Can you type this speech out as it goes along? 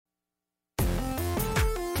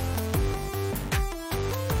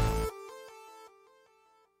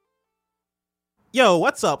Yo,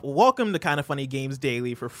 what's up? Welcome to Kinda Funny Games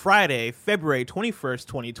Daily for Friday, February 21st,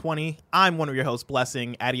 2020. I'm one of your hosts,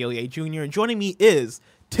 Blessing Adeoye Jr., and joining me is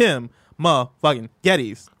Tim motherfucking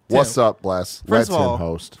Geddes. Tim, what's up, Bless? Let Tim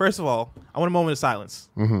host. First of all, I want a moment of silence.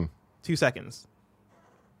 2 seconds.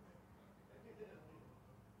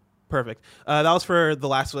 Perfect. That was for The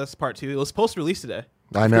Last of Us Part 2. It was supposed to release today.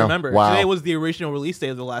 I know. Remember, wow. Today was the original release day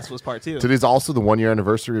of The Last of Us Part 2. Today's also the 1 year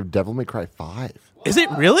anniversary of Devil May Cry 5. Is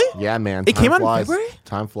it really? Yeah, man. It came out flies. in February?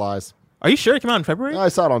 Time flies. Are you sure it came out in February? I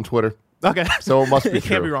saw it on Twitter. Okay. So it must be It true.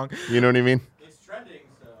 can't be wrong. You know what I mean? It's trending,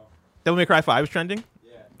 so. Devil May Cry 5 is trending?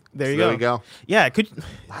 Yeah. There you So go. there you go. Yeah, could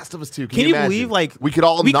Last of Us 2. Can you imagine? believe, like, we could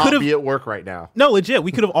all we not could've- be at work right now. No, legit.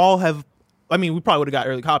 We could have all have. I mean, we probably would have got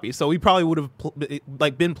early copies, so we probably would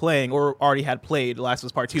have been playing or already had played Last of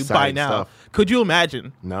Us Part 2 by Exciting now. stuff. Could you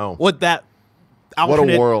imagine? No. What that What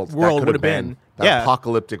alternate a world that would could have been? That Yeah.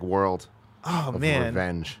 apocalyptic world Oh of man.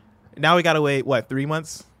 revenge. Now we gotta wait. What? 3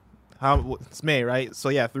 months? It's May, right? So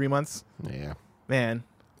yeah, 3 months. Yeah. Man,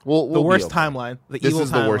 We'll the be worst okay. timeline. The This evil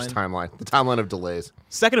is the worst timeline. The timeline of delays.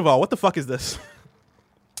 Second of all, what the fuck is this?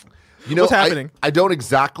 You know, What's happening? I don't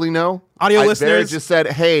exactly know. Audio Vera listeners- just said,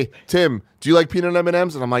 "Hey, Tim, do you like peanut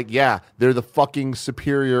M&Ms?" And I'm like, "Yeah, they're the fucking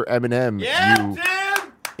superior M&M." You Tim!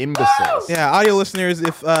 imbeciles. Yeah, audio listeners,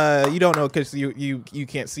 if you don't know because you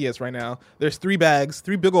can't see us right now, there's 3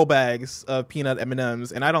 big old bags of peanut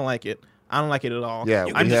M&Ms, and I don't like it. I don't like it at all. Yeah, You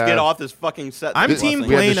we can just have- get off this fucking set. I'm Blessing. team We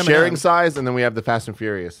have plain the sharing M&Ms. size, and then we have the Fast and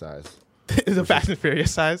Furious size. The Fast and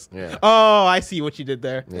Furious size. Yeah. Oh, I see what you did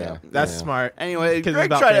there. Yeah, That's yeah. smart. Anyway, 'Cause it's Greg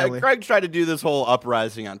about tried, family. Greg tried to do this whole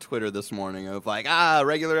uprising on Twitter this morning of like,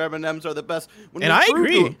 regular M&Ms are the best. When And we I proved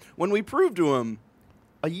agree. to him- when we proved to him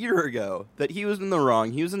a year ago that he was in the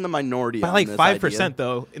wrong, he was in the minority By on like this 5% idea.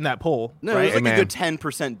 though in that poll. No, right? it was like Hey, a man. good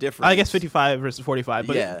 10% difference. I guess 55 versus 45.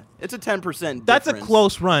 But yeah, it's a 10% that's a difference.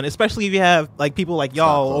 close run, especially if you have like people like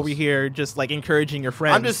y'all close. over here just like encouraging your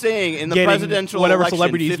friends. I'm just saying, in the getting presidential whatever election,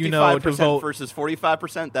 celebrities you know to 55% vote. versus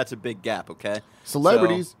 45%, that's a big gap, okay?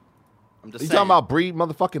 Celebrities. So, I'm just you saying. talking about Brie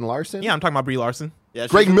motherfucking Larson? Yeah, I'm talking about Brie Larson. Yeah,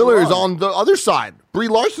 she's Greg in the Miller is wrong. on the other side. Brie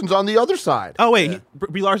Larson's on the other side. Oh wait, Yeah.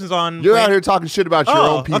 Brie Larson's on. You're wait. out here talking shit about your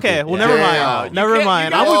Oh, own people. okay. Well, Yeah. never Damn. mind. Never can't-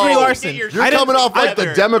 mind. you I'm with guys Brie can't Larson. get your You're I didn't- coming off like the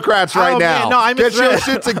together. Democrats right Oh, now. man, no, I Get your misread.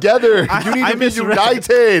 shit together. You need I to be misread.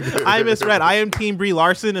 united. I misread. I am Team Brie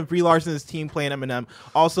Larson, and Brie Larson is Team playing Eminem.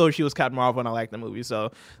 Also, she was Captain Marvel, and I like the movie.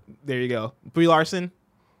 So there you go. Brie Larson.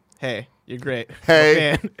 Hey, you're great.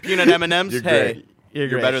 Hey. Man, Peanut M&Ms? You're hey, great. you're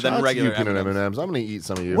great. better Shout than out to regular you, peanut M&Ms. M&Ms. I'm gonna eat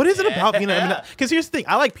some of you. What is it about peanut M&Ms? Because here's the thing.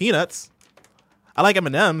 I like peanuts. I like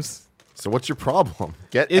M&Ms. So what's your problem?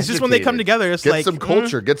 It's just when they come educated. together, it's get like, some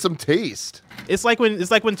culture, get some taste. It's like when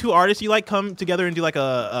 2 artists you like come together and do like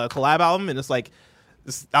a collab album, and it's like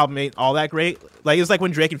this album ain't all that great. Like it's like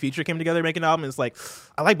when Drake and Future came together to make an album. And it's like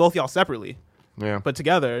I like both y'all separately, Yeah, but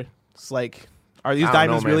together, it's like are these I don't know,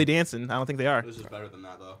 diamonds really man. dancing? I don't think they are. This is better than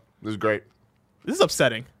that, though. this is great. This is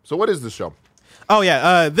upsetting. So what is the show? Oh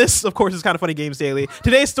yeah, this of course is Kinda Funny Games Daily.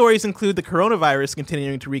 Today's stories include the coronavirus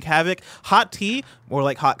continuing to wreak havoc, hot tea, more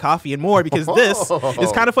like hot coffee, and more. Because this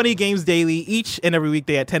is Kinda Funny Games Daily each and every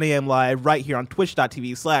weekday at 10 a.m. live right here on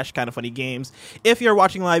Twitch.tv/KindaFunnyGames. If you're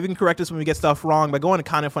watching live, you can correct us when we get stuff wrong by going to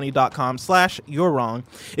kindafunny.com/you're wrong.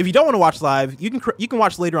 If you don't want to watch live, you can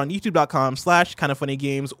watch later on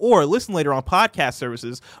YouTube.com/KindaFunnyGames or listen later on podcast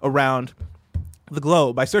services around the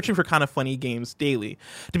globe by searching for Kinda Funny Games Daily.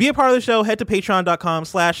 To be a part of the show, head to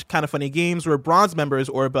patreon.com/KindaFunnyGames, where bronze members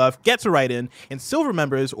or above get to write in, and silver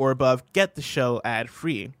members or above get the show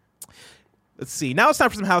ad-free. Let's see. Now it's time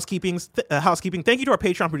for some housekeeping. Thank you to our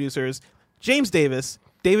Patreon producers, James Davis,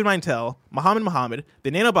 David Mintel, Mohammed,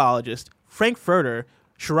 the Nanobiologist, Frank Furter,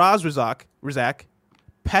 Shiraz Razak,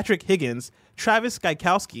 Patrick Higgins, Travis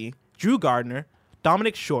Skykowski, Drew Gardner,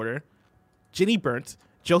 Dominic Shorter, Ginny Burnt,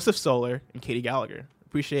 Joseph Solar, and Katie Gallagher.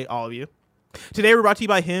 Appreciate all of you. Today we're brought to you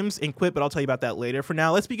by Hims and Quip, but I'll tell you about that later. For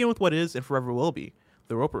now, let's begin with what is and forever will be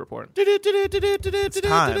the Roper Report. It's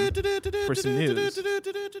time for some news.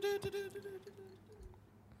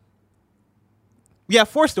 We have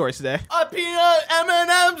 4 stories today. A peanut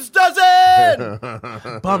M&M's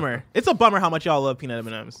dozen! Bummer. It's a bummer how much y'all love peanut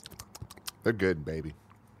M&Ms. They're good, baby.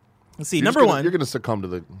 Let's see. You're Number just gonna- one. You're gonna succumb to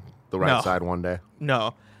the right No. side one day.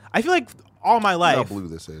 No. I feel like all my Look life. how blue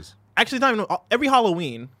this is. Actually, not even every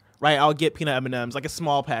Halloween, right? I'll get peanut M&Ms, like a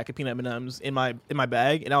small pack of peanut M&Ms in my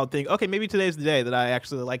bag, and I'll think, okay, maybe today's the day that I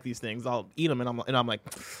actually like these things. I'll eat them, and I'm like,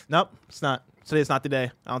 nope, it's not. Today's not the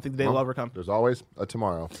day. I don't think the day will ever come. There's always a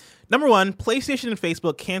tomorrow. Number 1, PlayStation and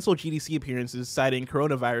Facebook cancel GDC appearances citing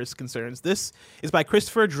coronavirus concerns. This is by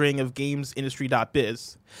Christopher Dring of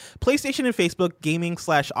GamesIndustry.biz. PlayStation and Facebook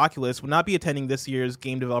Gaming/Oculus will not be attending this year's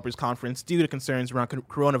Game Developers Conference due to concerns around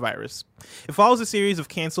coronavirus. It follows a series of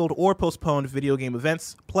canceled or postponed video game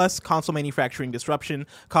events, plus console manufacturing disruption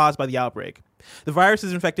caused by the outbreak. The virus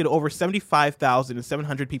has infected over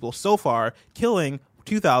 75,700 people so far, killing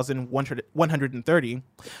 2,130.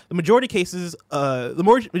 The majority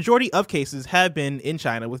of cases have been in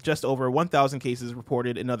China, with just over 1,000 cases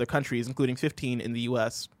reported in other countries, including 15 in the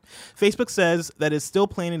U.S. Facebook says that it's still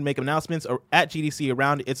planning to make announcements at GDC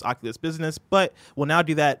around its Oculus business, but will now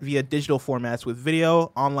do that via digital formats with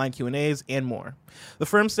video, online Q&As, and more. The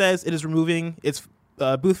firm says it is removing its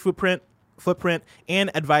booth footprint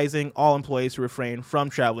and advising all employees to refrain from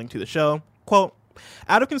traveling to the show. Quote,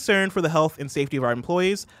 out of concern for the health and safety of our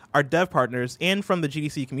employees, our dev partners, and from the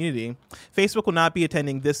GDC community, Facebook will not be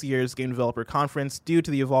attending this year's Game Developer Conference due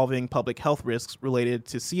to the evolving public health risks related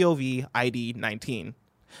to COVID-19,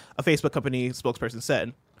 a Facebook company spokesperson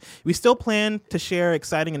said. We still plan to share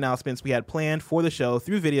exciting announcements we had planned for the show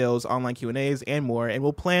through videos, online Q&As, and more, and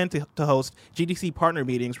we'll plan to host GDC partner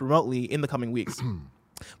meetings remotely in the coming weeks.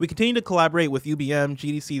 We continue to collaborate with UBM,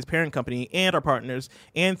 GDC's parent company, and our partners,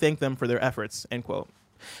 and thank them for their efforts, end quote.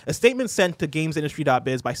 A statement sent to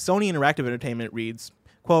GamesIndustry.biz by Sony Interactive Entertainment reads,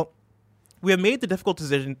 quote, we have made the difficult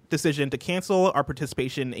decision to cancel our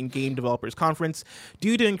participation in Game Developers Conference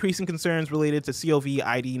due to increasing concerns related to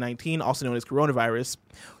COVID-19, also known as coronavirus.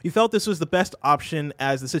 We felt this was the best option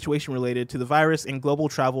as the situation related to the virus and global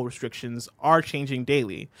travel restrictions are changing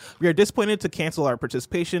daily. We are disappointed to cancel our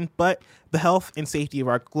participation, but the health and safety of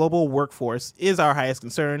our global workforce is our highest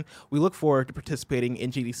concern. We look forward to participating in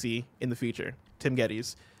GDC in the future. Tim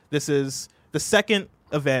Geddes. This is the second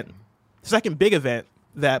big event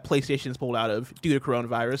that PlayStation's pulled out of due to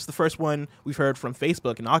coronavirus. The first one we've heard from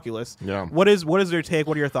Facebook and Oculus. Yeah. What is their take?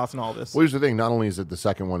 What are your thoughts on all this? Well, here's the thing. Not only is it the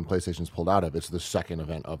second one PlayStation's pulled out of, it's the second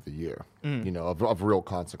event of the year, of real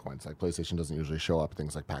consequence. Like PlayStation doesn't usually show up at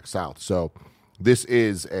things like PAX South. So this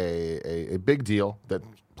is a big deal that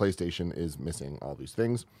PlayStation is missing all these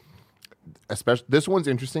things. Especially this one's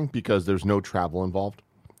interesting because there's no travel involved.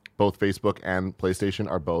 Both Facebook and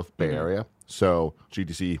PlayStation are both Bay Area. So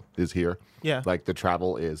GDC is here. Yeah. Like the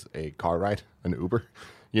travel is a car ride, an Uber.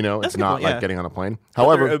 It's That's a good not point, like yeah. getting on a plane.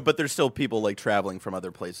 However, but there's still people like traveling from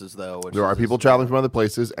other places, though. there are people traveling from other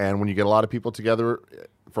places. And when you get a lot of people together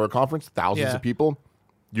for a conference, thousands Yeah. of people,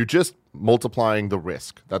 you're just multiplying the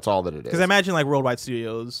risk. That's all that it is. Because I imagine like Worldwide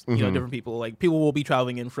Studios, different people, like people will be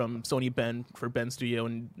traveling in from Sony Ben for Ben Studio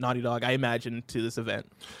and Naughty Dog, I imagine, to this event.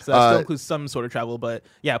 So that still includes some sort of travel. But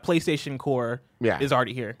yeah, PlayStation Core is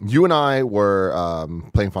already here. You and I were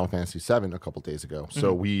playing Final Fantasy VII a couple days ago,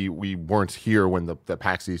 so we weren't here when the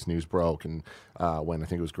PAX East news broke, and when I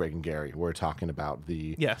think it was Greg and Gary were talking about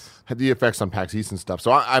the effects on PAX East and stuff.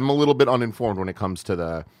 So I'm a little bit uninformed when it comes to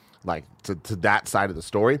the to that side of the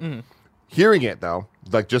story. Hearing it though,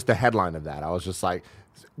 like just the headline of that, I was just like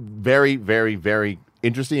very, very, very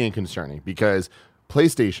interesting and concerning because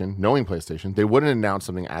PlayStation, knowing PlayStation, they wouldn't announce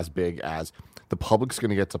something as big as the public's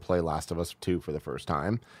going to get to play Last of Us 2 for the first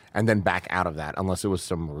time and then back out of that unless it was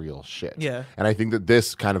some real shit. Yeah. And I think that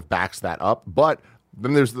this kind of backs that up. But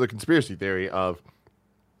then there's the conspiracy theory of,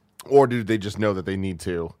 or do they just know that they need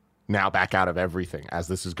to now back out of everything as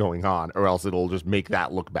this is going on, or else it'll just make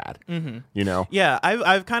that look bad. Yeah,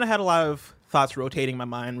 I've kind of had a lot of thoughts rotating in my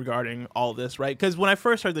mind regarding all this, right? Because when I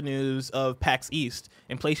first heard the news of PAX East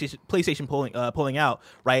and PlayStation pulling out,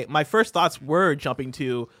 right, my first thoughts were jumping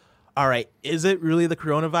to, all right, is it really the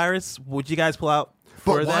coronavirus? Would you guys pull out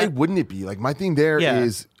for But that? why wouldn't it be? Like, my thing there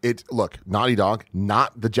is, look, Naughty Dog,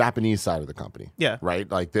 not the Japanese side of the company. Yeah. Right?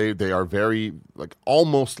 Like, they are very, like,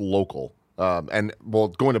 almost local. And, well,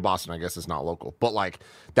 going to Boston, I guess, is not local. But, like,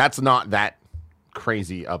 that's not that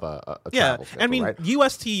crazy of a travel schedule, I mean, right?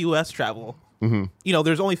 US to US travel,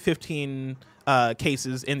 there's only 15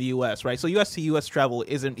 cases in the US, right? So US to US travel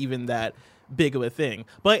isn't even that big of a thing.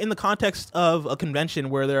 But in the context of a convention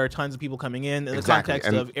where there are tons of people coming in the context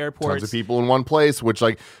and of airports, tons of people in one place, which,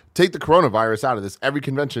 like, take the coronavirus out of this. Every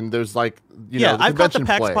convention, there's, like, the I've got the convention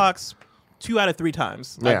PAX plague. box 2 out of 3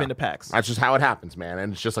 times I've been to PAX. That's just how it happens, man.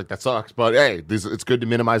 And it's just like, that sucks. But hey, it's good to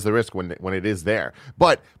minimize the risk when it is there.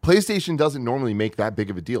 But PlayStation doesn't normally make that big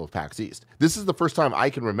of a deal of PAX East. This is the first time I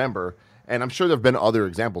can remember, and I'm sure there have been other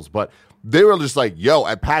examples, but they were just like, yo,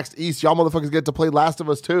 at PAX East, y'all motherfuckers get to play Last of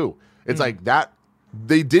Us 2. It's like that.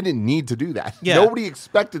 They didn't need to do that. Yeah. Nobody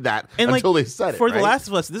expected that and until they said it. For The right? Last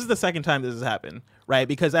of Us, this is the second time this has happened, right?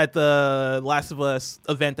 Because at the Last of Us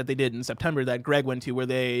event that they did in September that Greg went to, where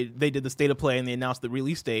they did the state of play and they announced the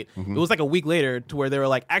release date, it was like a week later to where they were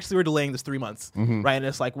like, actually, we're delaying this 3 months, right? And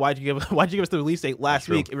it's like, why'd you give us the release date last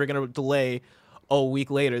week if we're going to delay a week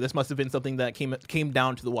later? This must have been something that came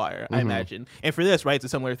down to the wire, I imagine. And for this, right, it's a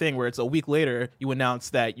similar thing where it's a week later you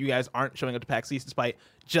announce that you guys aren't showing up to PAX East despite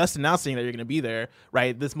just announcing that you're going to be there,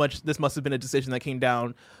 right? This must have been a decision that came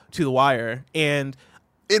down to the wire, and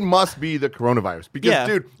it must be the coronavirus because,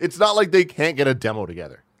 dude, it's not like they can't get a demo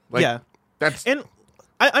together. Like, that's and.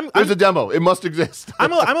 There's a demo. It must exist.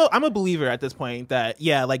 I'm a believer at this point that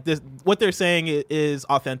like this, what they're saying is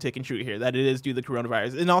authentic and true here. That it is due to the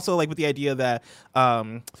coronavirus, and also like with the idea that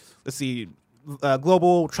let's see,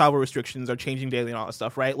 global travel restrictions are changing daily and all that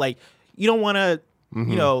stuff, right? Like you don't want to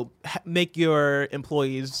make your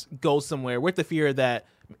employees go somewhere with the fear that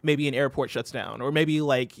maybe an airport shuts down, or maybe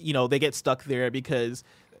like they get stuck there because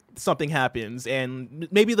something happens, and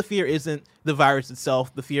maybe the fear isn't the virus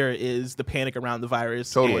itself. The fear is the panic around the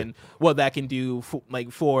virus and what that can do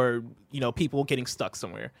for people getting stuck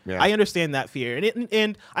somewhere. I understand that fear,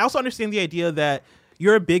 and I also understand the idea that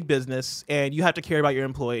you're a big business and you have to care about your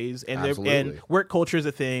employees, and work culture is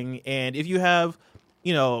a thing. And if you have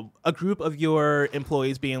a group of your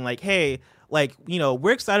employees being like, hey, like,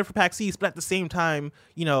 we're excited for PAX East, but at the same time,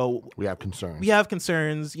 we have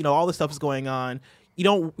concerns. All this stuff is going on. You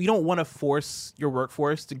don't want to force your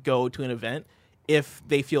workforce to go to an event if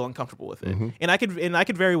they feel uncomfortable with it. And I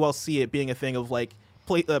could very well see it being a thing of like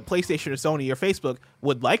PlayStation or Sony or Facebook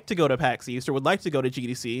would like to go to PAX East or would like to go to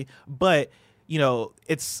GDC, but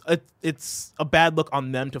it's a bad look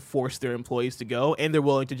on them to force their employees to go, and they're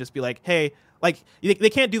willing to just be like, hey, like they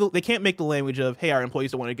can't make the language of, hey, our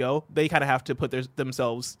employees don't want to go. They kind of have to put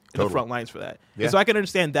themselves in the front lines for that. And so I can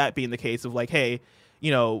understand that being the case of like, hey,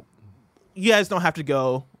 you guys don't have to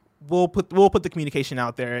go. We'll put the communication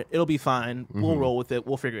out there. It'll be fine. We'll roll with it.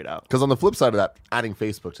 We'll figure it out. Because on the flip side of that, adding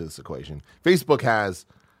Facebook to this equation, Facebook has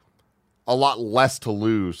a lot less to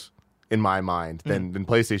lose in my mind than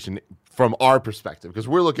PlayStation from our perspective. Because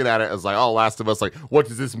we're looking at it as like, oh, Last of Us, like, what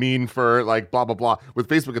does this mean for like blah, blah, blah. With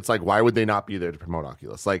Facebook, it's like, why would they not be there to promote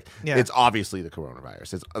Oculus? Like, it's obviously the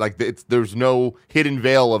coronavirus. It's like, there's no hidden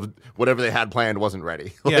veil of whatever they had planned wasn't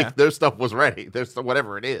ready. Like, their stuff was ready. There's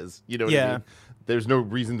whatever it is. You know what I mean? There's no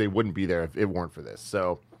reason they wouldn't be there if it weren't for this.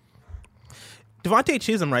 So, Devontae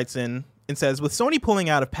Chisholm writes in and says, with Sony pulling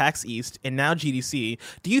out of PAX East and now GDC,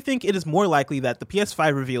 do you think it is more likely that the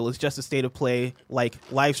PS5 reveal is just a state of play like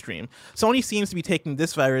live stream? Sony seems to be taking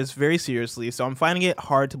this virus very seriously, so I'm finding it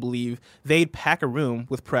hard to believe they'd pack a room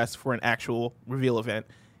with press for an actual reveal event.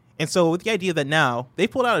 And so with the idea that now they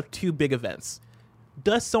pulled out of 2 big events,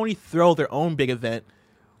 does Sony throw their own big event?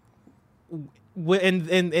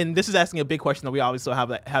 And this is asking a big question that we obviously have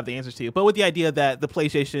the answers to, but with the idea that the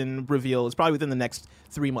PlayStation reveal is probably within the next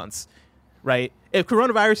 3 months, right? If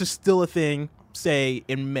coronavirus is still a thing, say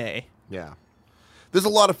in May. Yeah. There's a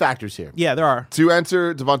lot of factors here. Yeah, there are. To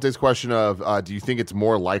answer Devontae's question of, do you think it's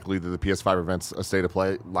more likely that the PS5 event's a state of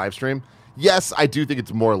play live stream? Yes, I do think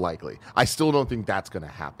it's more likely. I still don't think that's going to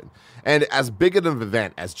happen. And as big of an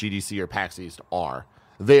event as GDC or PAX East are,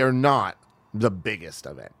 they are not the biggest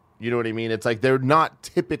event. You know what I mean? It's like they're not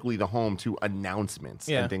typically the home to announcements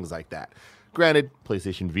and things like that. Granted,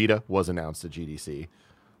 PlayStation Vita was announced at GDC,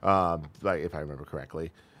 like if I remember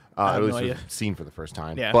correctly. It was seen for the first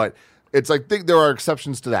time. Yeah. But it's like there are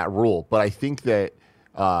exceptions to that rule. But I think that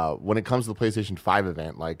when it comes to the PlayStation 5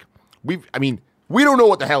 event, like we don't know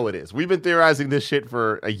what the hell it is. We've been theorizing this shit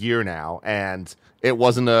for a year now, and it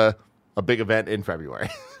wasn't a big event in February,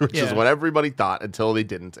 which is what everybody thought until they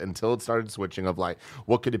didn't, until it started switching of like,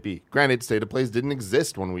 what could it be? Granted, State of Plays didn't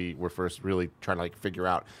exist when we were first really trying to like figure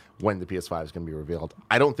out when the PS5 is going to be revealed.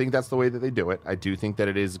 I don't think that's the way that they do it. I do think that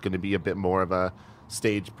it is going to be a bit more of a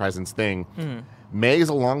stage presence thing. May is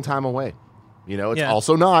a long time away. It's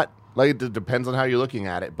also not. Like, it depends on how you're looking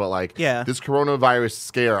at it. But like, this coronavirus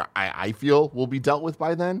scare, I feel will be dealt with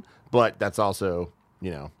by then. But that's also,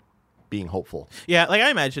 being hopeful. Yeah, like I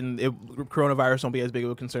imagine coronavirus won't be as big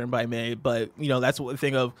of a concern by May, but that's one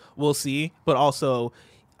thing of we'll see. But also,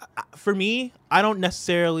 for me, I don't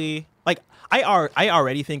necessarily like. I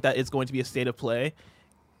already think that it's going to be a state of play.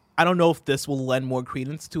 I don't know if this will lend more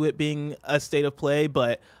credence to it being a state of play,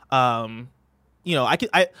 but I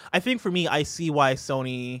think for me, I see why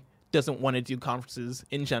Sony doesn't want to do conferences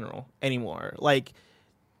in general anymore. Like,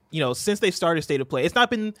 since they started state of play, it's not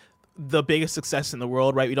been the biggest success in the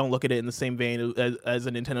world, right? We don't look at it in the same vein as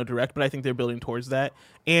a Nintendo Direct, but I think they're building towards that.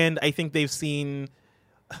 And I think they've seen,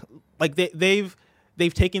 like they've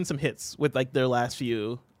taken some hits with like their last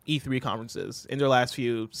few E3 conferences, in their last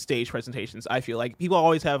few stage presentations. I feel like people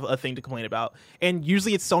always have a thing to complain about, and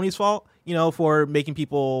usually it's Sony's fault, for making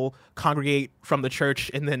people congregate from the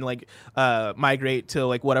church and then migrate to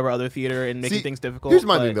whatever other theater and making things difficult. Here's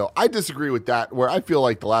my thing though. I disagree with that, where I feel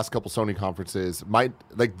like the last couple Sony conferences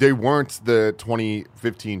they weren't the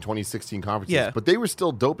 2015, 2016 conferences, but they were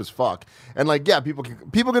still dope as fuck. And people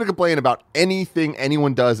gonna complain about anything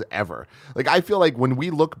anyone does ever. I feel like when we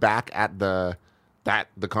look back at the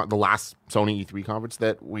last Sony E3 conference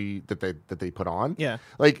that they put on. Yeah.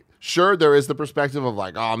 Sure, there is the perspective of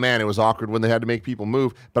oh man, it was awkward when they had to make people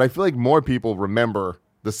move. But I feel like more people remember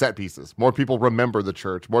the set pieces. More people remember the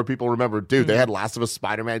church. More people remember, dude, they had Last of Us,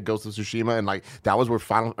 Spider-Man, Ghost of Tsushima, and that was where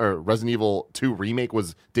Resident Evil 2 Remake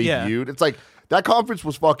was debuted. Yeah. It's that conference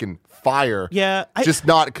was fucking fire. Yeah. Just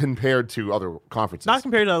not compared to other conferences. Not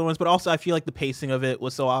compared to other ones, but also I feel like the pacing of it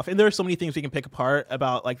was so off. And there are so many things we can pick apart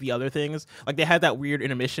about the other things. They had that weird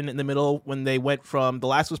intermission in the middle when they went from the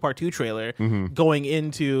Last of Us Part 2 trailer going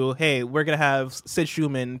into, hey, we're going to have Sid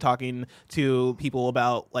Schumann talking to people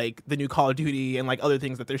about the new Call of Duty and other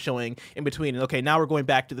things that they're showing in between. And okay, now we're going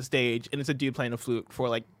back to the stage and it's a dude playing a flute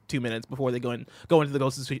for 2 minutes before they go into the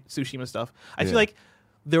Ghost of Tsushima stuff. I feel like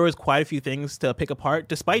there was quite a few things to pick apart,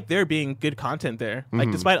 despite there being good content there.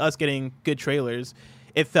 Despite us getting good trailers,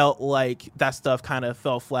 it felt like that stuff kind of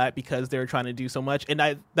fell flat because they were trying to do so much.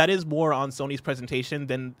 And that is more on Sony's presentation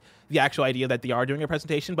than the actual idea that they are doing a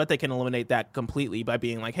presentation, but they can eliminate that completely by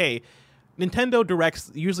being hey, Nintendo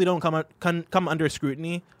Directs usually don't come under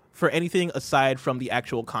scrutiny for anything aside from the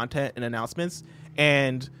actual content and announcements.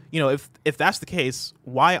 And if that's the case,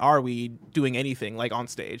 why are we doing anything on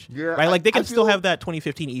stage? Yeah, right? They can still have that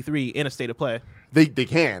 2015 E3 in a state of play. They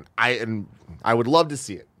can. I would love to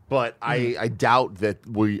see it, but I doubt that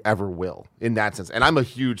we ever will in that sense. And I'm a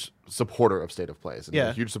huge supporter of state of plays and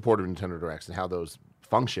a huge supporter of Nintendo Directs and how those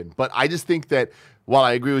function. But I just think that while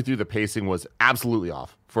I agree with you, the pacing was absolutely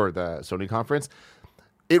off for the Sony conference.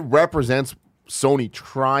 It represents Sony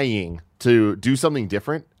trying to do something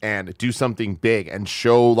different and do something big and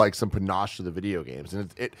show some panache to the video games.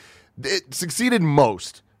 And it succeeded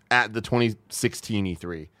most at the 2016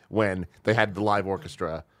 E3 when they had the live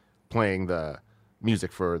orchestra playing the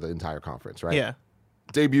music for the entire conference, right? Yeah.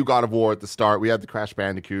 Debut God of War at the start. We had the Crash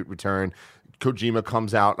Bandicoot return. Kojima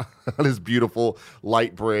comes out on his beautiful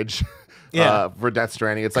light bridge. For Death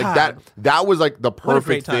Stranding. It's that was the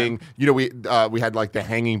perfect thing. We had the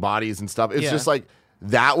hanging bodies and stuff. It's just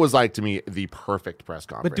that was to me the perfect press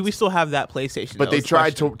conference. But do we still have that PlayStation? But they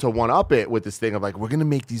tried to one up it with this thing of we're gonna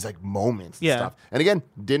make these moments and stuff. And again,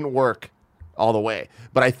 didn't work all the way.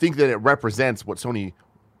 But I think that it represents what Sony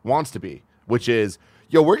wants to be, which is,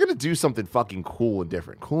 we're gonna do something fucking cool and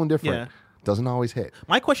different. Cool and different. Doesn't always hit.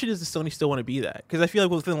 My question is, does Sony still want to be that? Because I feel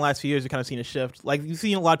within the last few years, we've kind of seen a shift. You've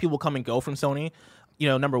seen a lot of people come and go from Sony,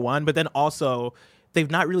 number one, but then also they've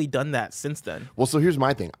not really done that since then. Well, so here's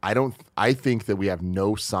my thing. I think that we have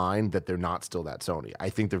no sign that they're not still that Sony. I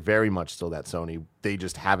think they're very much still that Sony. They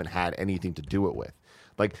just haven't had anything to do it with.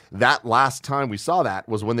 That last time we saw that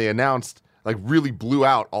was when they announced, really blew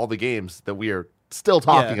out all the games that we are still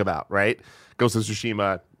talking about, right? Ghost of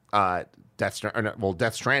Tsushima,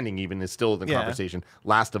 Death Stranding even is still in the conversation.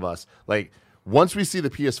 Last of Us. Once we see the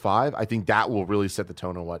PS5, I think that will really set the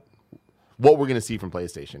tone on what we're going to see from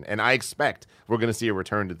PlayStation. And I expect we're going to see a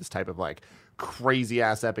return to this type of crazy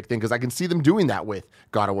ass epic thing, because I can see them doing that with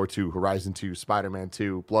God of War 2, Horizon 2, Spider-Man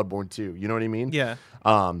 2, Bloodborne 2. You know what I mean? Yeah.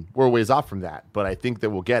 We're a ways off from that, but I think that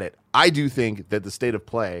we'll get it. I do think that the State of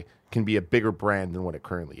Play can be a bigger brand than what it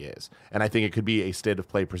currently is. And I think it could be a State of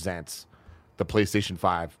Play presents the PlayStation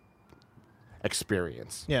 5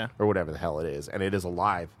 experience, or whatever the hell it is, and it is a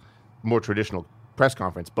live, more traditional press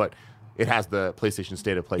conference, but it has the PlayStation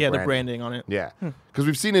State of Play branding. The branding on it. Because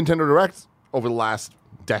we've seen Nintendo Directs over the last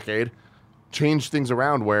decade change things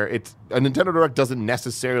around where a Nintendo Direct doesn't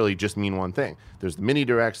necessarily just mean one thing. There's the mini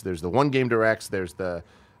Directs, there's the one game Directs, there's the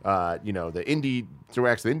the indie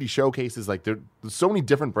Directs, the indie showcases. There's so many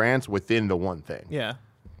different brands within the one thing. Yeah,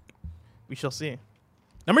 we shall see.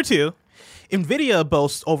 Number 2, NVIDIA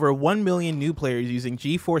boasts over 1 million new players using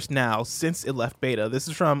GeForce Now since it left beta. This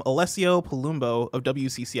is from Alessio Palumbo of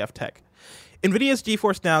WCCF Tech. NVIDIA's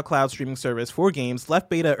GeForce Now cloud streaming service for games left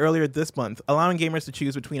beta earlier this month, allowing gamers to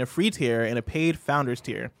choose between a free tier and a paid founders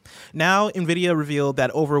tier. Now, NVIDIA revealed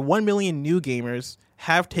that over 1 million new gamers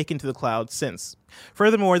have taken to the cloud since.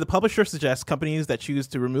 Furthermore, the publisher suggests companies that choose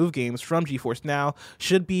to remove games from GeForce Now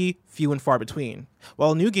should be few and far between.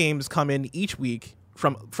 While new games come in each week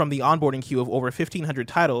from the onboarding queue of over 1,500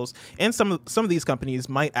 titles, and some of these companies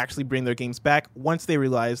might actually bring their games back once they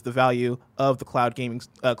realize the value of the cloud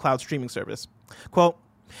streaming service. Quote,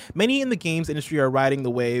 Many in the games industry are riding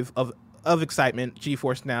the wave of excitement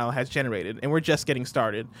GeForce Now has generated, and we're just getting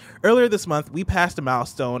started. Earlier this month, we passed a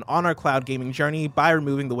milestone on our cloud gaming journey by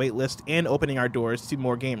removing the waitlist and opening our doors to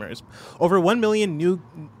more gamers. Over 1 million new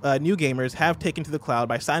gamers have taken to the cloud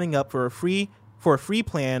by signing up for a free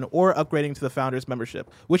plan or upgrading to the Founders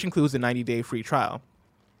membership, which includes a 90-day free trial.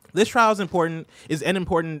 This trial is an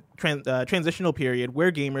important transitional period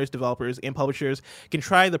where gamers, developers, and publishers can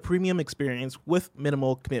try the premium experience with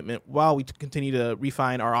minimal commitment while we continue to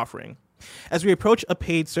refine our offering. As we approach a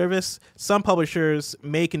paid service, some publishers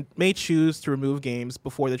may choose to remove games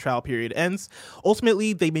before the trial period ends.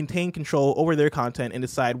 Ultimately, they maintain control over their content and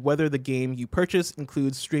decide whether the game you purchase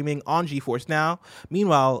includes streaming on GeForce Now.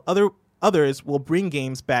 Meanwhile, others will bring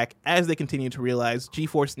games back as they continue to realize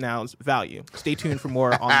GeForce Now's value. Stay tuned for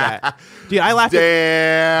more on that. Dude, I laughed.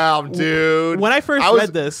 Damn, dude. When I first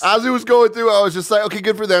read this, as it was going through, I was just like, okay,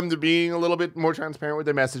 good for them. They're being a little bit more transparent with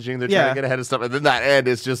their messaging. They're trying to get ahead of stuff. And then that end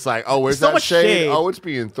is just like, oh, where's so that much shade? Oh, it's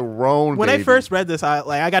being thrown. When baby. I first read this,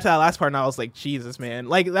 I got to that last part and I was like, Jesus, man.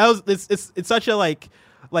 Like that was it's such a like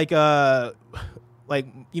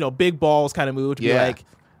big balls kind of move to be like,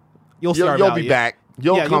 you'll be back.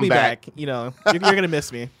 You'll be back. You know, you're going to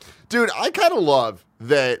miss me. Dude, I kind of love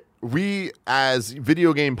that we as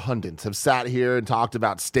video game pundits have sat here and talked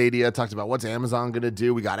about Stadia, talked about what's Amazon going to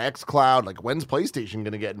do. We got xCloud. Like, when's PlayStation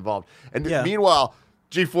going to get involved? And meanwhile,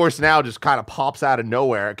 GeForce Now just kind of pops out of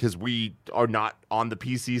nowhere because we are not on the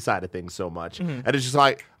PC side of things so much. Mm-hmm. And it's just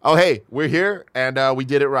like, oh, hey, we're here and we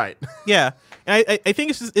did it right. Yeah. And I think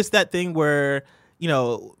it's that thing where, you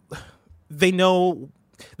know, they knew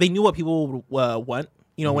what people want,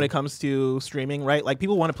 you know, when it comes to streaming, right? Like,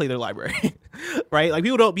 people want to play their library, right? Like,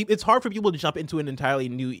 it's hard for people to jump into an entirely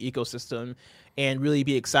new ecosystem and really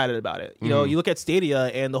be excited about it. You know, you look at Stadia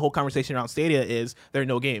and the whole conversation around Stadia is there are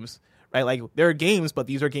no games, right? Like, there are games, but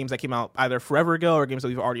these are games that came out either forever ago or games that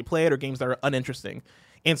we've already played or games that are uninteresting.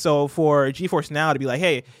 And so for GeForce Now to be like,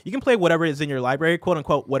 hey, you can play whatever is in your library, quote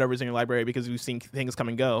unquote, whatever is in your library, because we've seen things come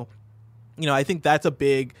and go. You know, I think that's a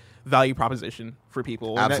big value proposition for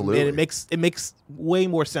people. Absolutely. And it makes way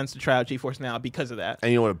more sense to try out GeForce Now because of that.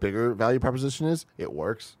 And you know what a bigger value proposition is? It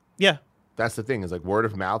works. Yeah. That's the thing, is like word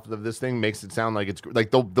of mouth of this thing makes it sound like it's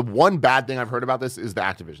like the one bad thing I've heard about this is the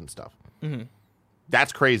Activision stuff. Mm-hmm.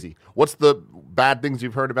 That's crazy. What's the bad things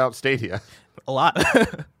you've heard about Stadia? A lot.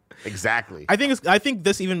 Exactly. I think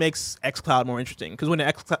this even makes xCloud more interesting, because when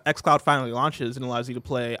xCloud finally launches and allows you to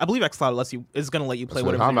play, I believe xCloud is going to let you play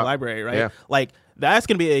whatever's in your library, right? Yeah. Like, that's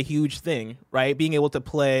going to be a huge thing, right? Being able to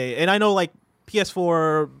play, and I know like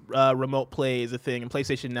PS4 remote play is a thing, and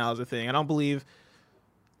PlayStation Now is a thing. I believe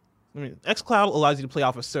xCloud allows you to play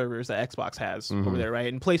off of servers that Xbox has over there,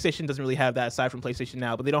 right? And PlayStation doesn't really have that aside from PlayStation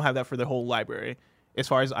Now, but they don't have that for their whole library, as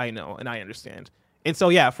far as I know and I understand. And so,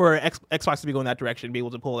 yeah, for Xbox to be going that direction, be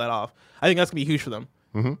able to pull that off, I think that's going to be huge for them.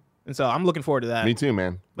 Mm-hmm. And so I'm looking forward to that. Me too,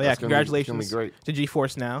 man. But yeah, congratulations to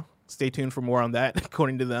GeForce Now. Stay tuned for more on that,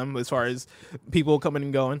 according to them, as far as people coming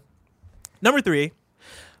and going. Number 3,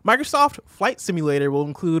 Microsoft Flight Simulator will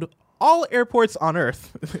include all airports on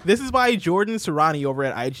Earth. This is by Jordan Serrani over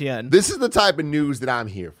at IGN. This is the type of news that I'm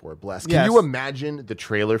here for, Bless. Can you imagine the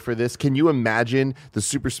trailer for this? Can you imagine the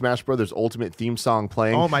Super Smash Brothers Ultimate theme song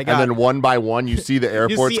playing? Oh my God. And then one by one, you see the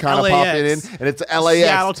airports kind of popping in, and it's LAX.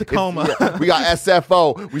 Seattle, Tacoma. We got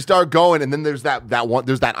SFO. We start going, and then there's that one.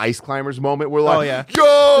 There's that Ice Climbers moment where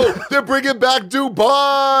yo, they're bringing back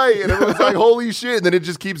Dubai, and everyone's like, holy shit. And then it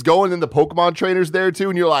just keeps going, and the Pokemon trainer's there too,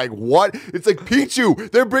 and you're like, what? It's like Pichu.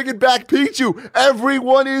 They're bringing back Pichu.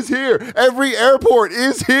 Everyone is here. Every airport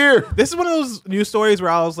is here. This is one of those news stories where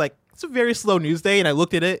I was like, it's a very slow news day, and I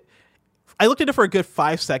looked at it for a good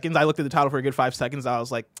 5 seconds. I looked at the title for a good 5 seconds. I was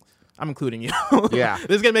like, I'm including you. Yeah.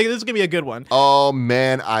 This is gonna be a good one. Oh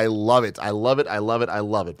man, I love it. I love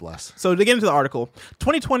it, Bless. So to get into the article,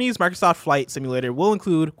 2020's Microsoft Flight Simulator will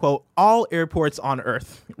include, quote, all airports on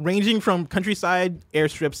Earth, ranging from countryside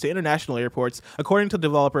airstrips to international airports, according to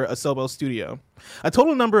developer Asobo Studio. A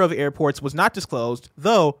total number of airports was not disclosed,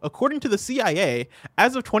 though, according to the CIA,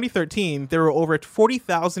 as of 2013, there were over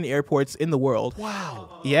 40,000 airports in the world.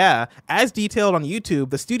 Wow. Yeah. As detailed on YouTube,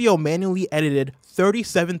 the studio manually edited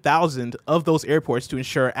 37,000 of those airports to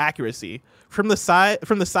ensure accuracy. From the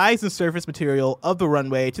size and surface material of the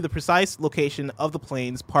runway to the precise location of the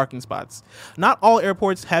plane's parking spots. Not all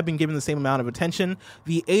airports have been given the same amount of attention.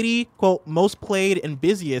 The 80, quote, most played and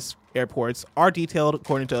busiest airports are detailed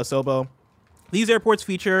according to Asobo. These airports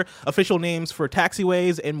feature official names for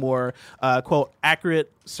taxiways and more, quote,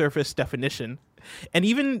 accurate surface definition. And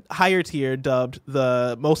even higher tier, dubbed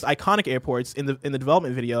the most iconic airports in the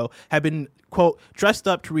development video, have been, quote, dressed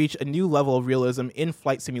up to reach a new level of realism in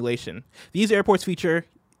flight simulation. These airports feature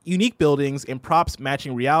unique buildings and props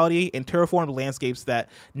matching reality and terraformed landscapes that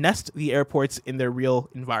nest the airports in their real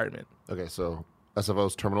environment. Okay, so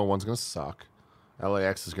SFO's Terminal 1's going to suck.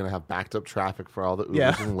 LAX is going to have backed up traffic for all the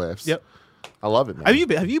Ubers and Lyfts. Yep. I love it, man.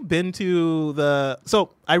 Have you been to the... So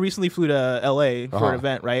I recently flew to LA for an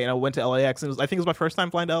event, right? And I went to LAX. And I think it was my first time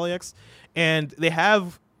flying to LAX. And they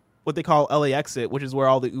have what they call LA Exit, which is where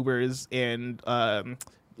all the Ubers and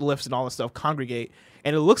Lyfts and all this stuff congregate.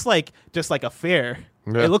 And it looks like just like a fair.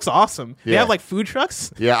 Yeah. It looks awesome. Yeah. They have like food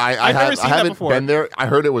trucks. Yeah, I haven't been there. I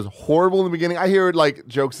heard it was horrible in the beginning. I hear, like,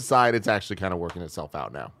 jokes aside, it's actually kind of working itself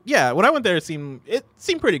out now. Yeah, when I went there, it seemed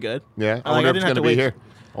pretty good. Yeah, I wonder if it's going to be here.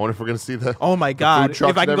 I wonder if we're going to see the Oh my God.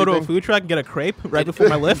 If I can go to a food truck and get a crepe right before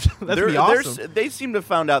my lift, that'd be awesome. They seem to have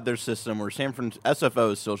found out their system where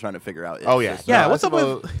SFO is still trying to figure out. Yeah. System. Yeah, what's up with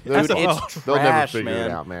SFO? It's They'll never trash, figure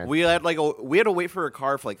it out, man. We had to wait for a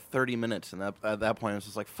car for like 30 minutes, and at that point, I was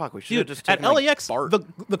just like, "Fuck, we should have just taken at LAX.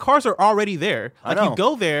 The cars are already there. Like, you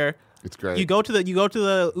go there. It's great. You go to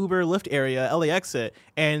the Uber Lyft area, LA Exit,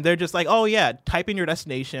 and they're just like, "Oh yeah, type in your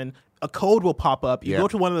destination." A code will pop up. You go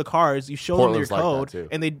to one of the cars, you show them your code,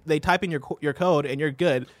 and they type in your code, and you're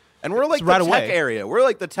good. And we're like the tech area. We're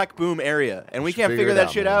like the tech boom area, and we can't figure that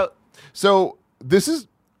shit out. So this is,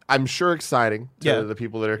 I'm sure, exciting to the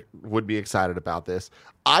people that would be excited about this.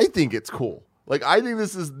 I think it's cool. Like, I think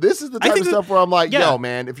this is the type of stuff where I'm like, yo,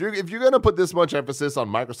 man, if you're gonna put this much emphasis on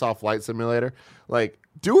Microsoft Flight Simulator, like,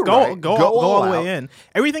 do it right. Go all the way in.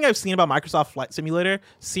 Everything I've seen about Microsoft Flight Simulator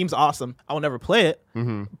seems awesome. I will never play it,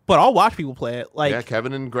 but I'll watch people play it. Like, yeah,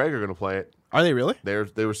 Kevin and Greg are gonna play it. Are they really?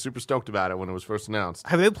 They were super stoked about it when it was first announced.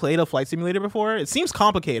 Have they played a flight simulator before? It seems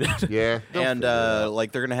complicated. Yeah, and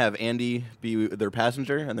like they're gonna have Andy be their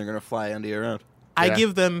passenger, and they're gonna fly Andy around. I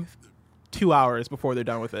give them 2 hours before they're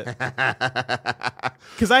done with it,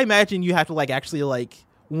 because I imagine you have to actually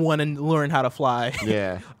want to learn how to fly.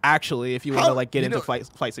 Yeah, actually, if you want to get into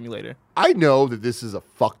flight simulator. I know that this is a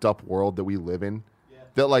fucked up world that we live in. Yeah.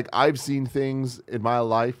 That I've seen things in my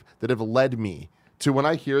life that have led me to, when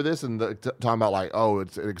I hear this and talking about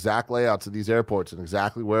it's exact layouts of these airports and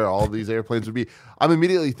exactly where all these airplanes would be, I'm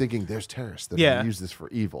immediately thinking there's terrorists that use this for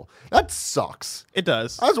evil. That sucks. It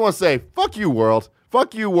does. I just want to say, fuck you, world.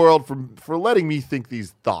 Fuck you, world, for letting me think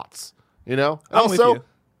these thoughts. You know? And also,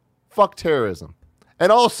 fuck terrorism.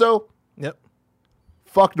 And also,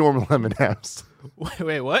 fuck normal M&Ms.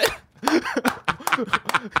 Wait, what? Bring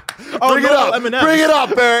it up. M&Ms. Bring it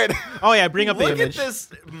up, Barrett. Oh, yeah, bring up the image. Look at this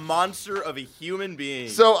monster of a human being.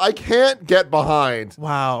 So I can't get behind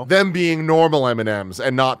them being normal M&Ms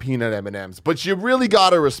and not peanut M&Ms. But you really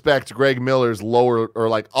got to respect Greg Miller's lower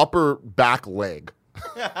or upper back leg.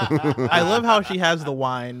 I love how she has the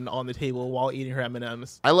wine on the table while eating her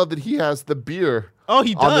M&Ms. I love that he has the beer on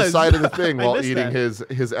the side of the thing while eating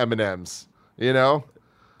his M&Ms. You know?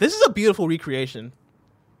 This is a beautiful recreation.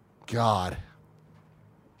 God.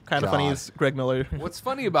 Kind of funny is Greg Miller. What's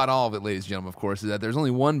funny about all of it, ladies and gentlemen, of course, is that there's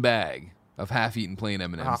only one bag of half-eaten plain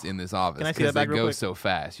M&Ms in this office. Can I see that bag they real go quick? So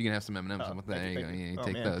fast. You can have some M&Ms. There you go. You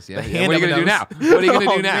take those. Yeah. What are you going to do now? What are you going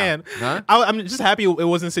to do now? Man. Huh? I'm just happy it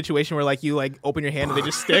wasn't a situation where you open your hand and they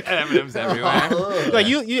just stick. M&Ms everywhere. Have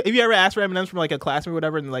you ever asked for M&Ms from a classroom or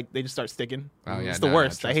whatever and they just start sticking? Oh yeah, it's the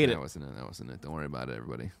worst. I hate it. That wasn't it. Don't worry about it,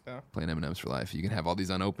 everybody. Plain M&Ms for life. You can have all these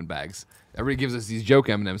unopened bags. Everybody gives us these joke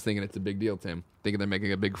M&Ms thinking it's a big deal, Tim. Thinking they're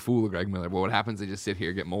making a big fool of Greg Miller. But what happens? They just sit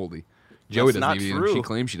here, get moldy. Joey doesn't even eat them. She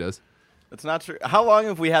claims she does. That's not true. How long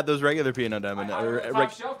have we had those regular peanut M&Ms?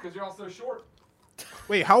 Top shelf because you're all so short.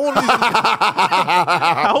 Wait, how old are these?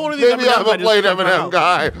 How old are these? Maybe I'm a plain M&M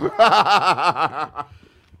guy.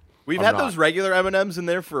 We've had those regular M&Ms in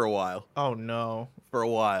there for a while. Oh no, for a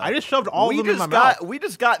while. I just shoved all of them in my mouth. We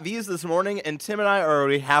just got these this morning, and Tim and I are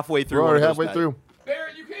already halfway through. We're already halfway through.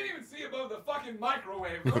 Barrett, you can't even see above the fucking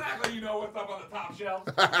microwave. Don't act like you know what's up on the top shelf.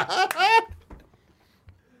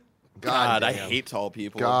 God, I hate tall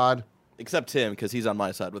people. God. Except Tim, because he's on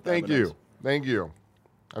my side with Thank you.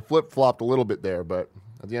 I flip-flopped a little bit there, but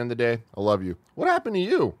at the end of the day, I love you. What happened to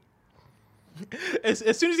you? As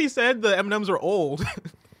soon as he said the M&Ms were old,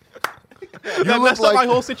 that messed up my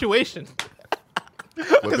whole situation.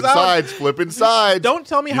 Flipping sides. Don't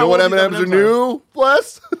tell me you how know what old M&Ms are new,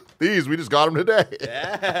 Bless? These, we just got them today.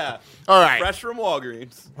 Yeah. All right. Fresh from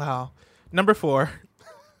Walgreens. Wow. Number 4.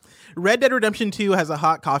 Red Dead Redemption 2 has a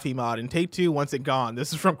hot coffee mod, and Take-Two wants it gone.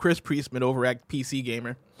 This is from Chris Priestman over at PC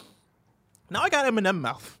Gamer. Now I got M&M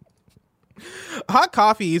mouth. Hot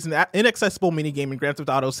Coffee is an inaccessible minigame in Grand Theft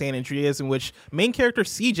Auto San Andreas in which main character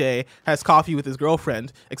CJ has coffee with his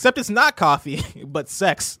girlfriend, except it's not coffee, but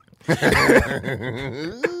sex. And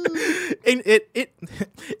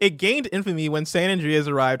it gained infamy when San Andreas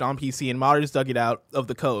arrived on PC and modders dug it out of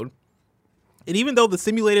the code. And even though the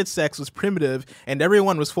simulated sex was primitive and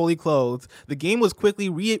everyone was fully clothed, the game was quickly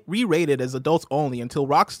re-rated as adults only until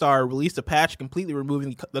Rockstar released a patch completely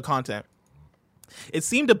removing the content. It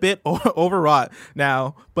seemed a bit overwrought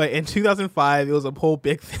now, but in 2005, it was a whole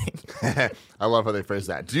big thing. I love how they phrase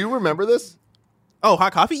that. Do you remember this? Oh,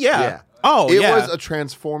 Hot Coffee? Yeah. It was a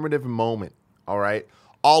transformative moment, all right?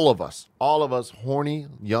 All of us, horny,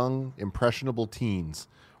 young, impressionable teens,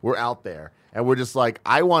 we're out there. And we're just like,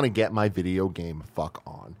 I want to get my video game fuck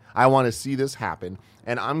on. I want to see this happen,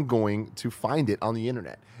 and I'm going to find it on the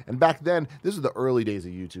internet. And back then, this was the early days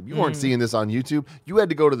of YouTube. You weren't seeing this on YouTube. You had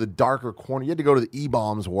to go to the darker corner. You had to go to the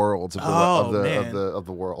E-Bombs worlds of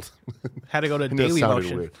the world. Had to go to Daily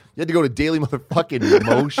Motion. Weird. You had to go to Daily motherfucking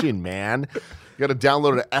Motion, man. You got to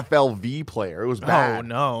download an FLV player. It was bad. Oh,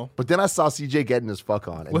 no. But then I saw CJ getting his fuck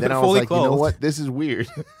on. And With then it I was fully like, clothed. you know what? This is weird.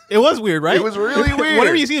 It was weird, right? It was really weird.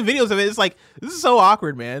 Whenever you see the videos of it, it's like, this is so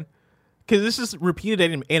awkward, man. Because it's just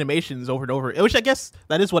repeated animations over and over, which I guess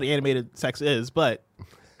that is what animated sex is. But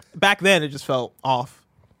back then, it just fell off.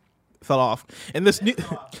 In this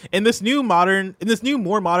new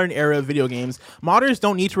more modern era of video games, modders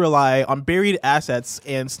don't need to rely on buried assets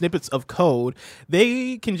and snippets of code.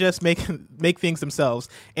 They can just make things themselves.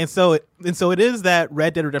 And so it is that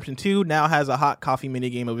Red Dead Redemption 2 now has a hot coffee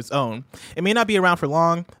minigame of its own. It may not be around for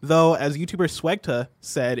long, though, as YouTuber Swegta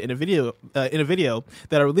said in a video that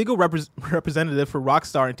a legal representative for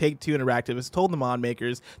Rockstar and Take-Two Interactive has told the mod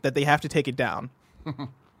makers that they have to take it down.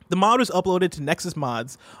 The mod was uploaded to Nexus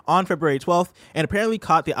Mods on February 12th and apparently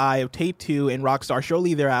caught the eye of Take-Two and Rockstar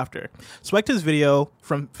shortly thereafter. Swegta's video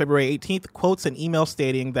from February 18th quotes an email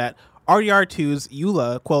stating that RDR2's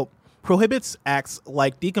EULA, quote, prohibits acts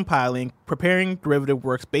like decompiling, preparing derivative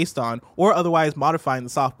works based on, or otherwise modifying the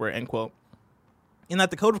software, end quote. And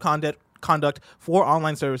that the code of conduct for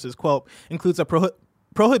online services, quote, includes a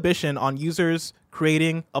prohibition on users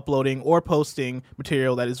creating, uploading, or posting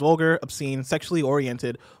material that is vulgar, obscene, sexually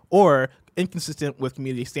oriented, or inconsistent with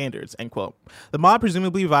community standards, end quote. The mod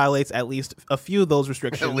presumably violates at least a few of those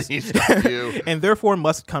restrictions and therefore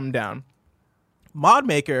must come down. Mod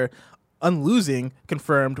maker Unlosing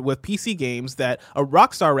confirmed with PC Games that a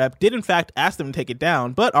Rockstar rep did in fact ask them to take it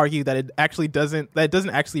down, but argued that it doesn't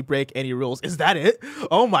actually break any rules. Is that it?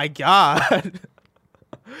 Oh my god.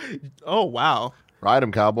 Oh wow. Ride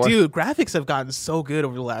him, cowboy. Dude, graphics have gotten so good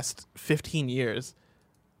over the last 15 years.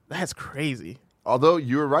 That's crazy. Although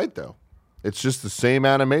you were right, though. It's just the same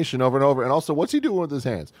animation over and over. And also, what's he doing with his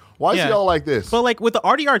hands? Why is he all like this? But like with the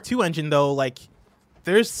RDR2 engine, though, like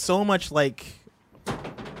there's so much like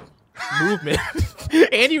movement.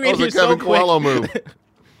 Andy ran here so quick. Kevin Coelho move.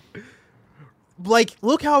 Like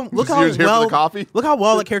look how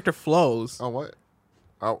well the character flows. Oh what?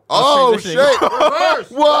 Oh shit! Reverse.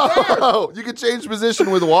 Whoa! You can change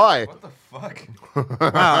position with Y. What the fuck?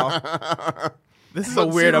 Wow. This is a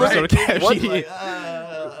weird episode of KFG.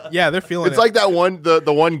 Yeah, they're feeling it. It's like that one, the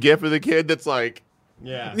one gif of the kid that's like,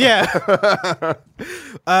 yeah.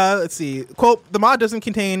 Let's see. Quote, the mod doesn't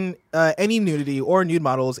contain any nudity or nude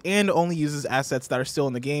models and only uses assets that are still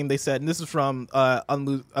in the game, they said. And this is from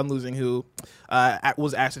Unlosing, who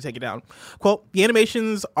was asked to take it down. Quote, the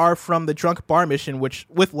animations are from the drunk bar mission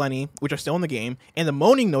with Lenny, which are still in the game, and the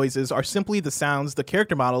moaning noises are simply the sounds the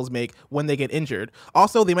character models make when they get injured.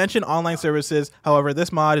 Also, they mention online services. However,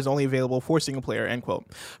 this mod is only available for single player, end quote.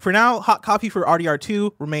 For now, Hot Coffee for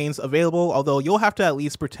RDR2 remains available, although you'll have to at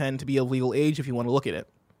least pretend to be of legal age if you want to look at it.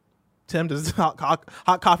 Tim, does Hot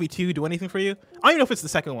Coffee 2 do anything for you? I don't even know if it's the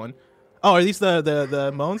second one. Oh, are these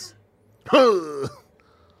the moans?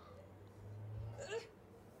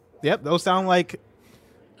 Yep, those sound like...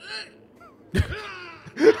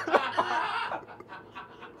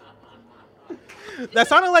 That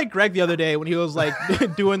sounded like Greg the other day when he was like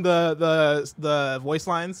doing the voice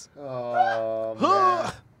lines.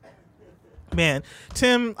 oh, Man,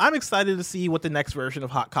 Tim, I'm excited to see what the next version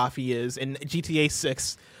of Hot Coffee is in GTA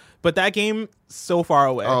 6. But that game, so far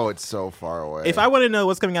away. Oh, it's so far away. If I want to know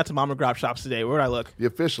what's coming out to Mama Grop shops today, where would I look? The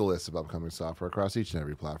official list of upcoming software across each and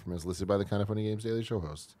every platform is listed by the Kind of Funny Games Daily Show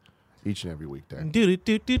host each and every weekday.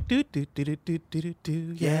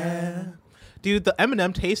 Yeah. Dude, the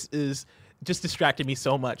M&M taste is just distracting me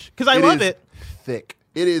so much. Because I love it. Thick.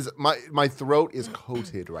 It is my throat is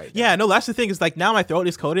coated right now. Yeah, no, that's the thing. Is like now my throat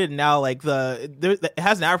is coated, and now like it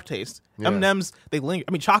has an aftertaste. Yeah. M&Ms, they linger.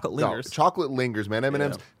 I mean, chocolate lingers. No, chocolate lingers, man.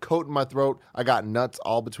 M&Ms coating my throat. I got nuts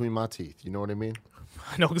all between my teeth. You know what I mean?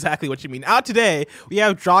 I know exactly what you mean. Out today, we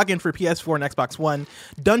have Dragon for PS4 and Xbox One,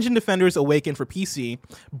 Dungeon Defenders Awaken for PC,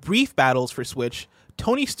 Brief Battles for Switch,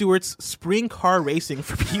 Tony Stewart's Spring Car Racing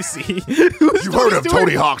for PC. You heard of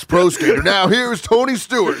Tony Hawk's Pro Skater. Now here's Tony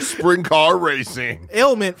Stewart's Spring Car Racing.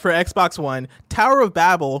 Ailment for Xbox One, Tower of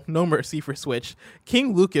Babel No Mercy for Switch,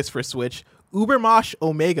 King Lucas for Switch, Ubermosh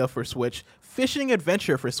Omega for Switch, Fishing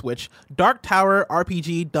Adventure for Switch, Dark Tower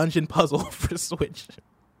RPG Dungeon Puzzle for Switch.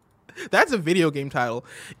 That's a video game title.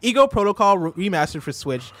 Ego Protocol Remastered for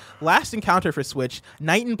Switch, Last Encounter for Switch,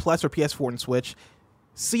 Night and Plus for PS4 and Switch,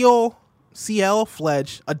 CL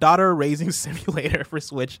Fledge, a daughter raising simulator for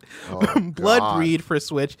Switch, Blood Breed for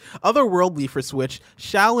Switch, Otherworldly for Switch,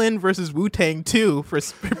 Shaolin vs. Wu-Tang 2 for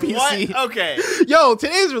PC. What? Okay. Yo,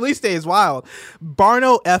 today's release day is wild.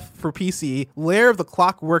 Barno F for PC, Lair of the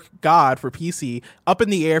Clockwork God for PC, Up in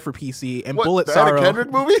the Air for PC, and Bullet Sorrow. A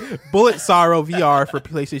Kendrick movie? Bullet Sorrow VR for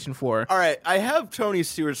PlayStation 4. All right, I have Tony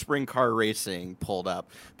Stewart's Spring Car Racing pulled up,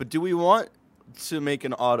 but do we want to make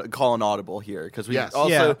call an audible here? Because we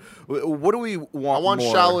also, what do we want? I want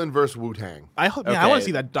more? Shaolin versus Wu-Tang. I want to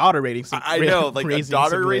see that daughter rating. I know, like a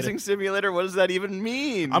daughter racing simulator. What does that even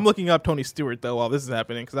mean? I'm looking up Tony Stewart though while this is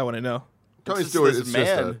happening because I want to know. Tony Stewart,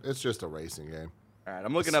 it's just a racing game. All right,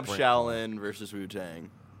 I'm looking up Shaolin versus Wu-Tang.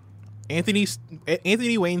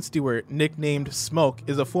 Anthony Wayne Stewart, nicknamed Smoke,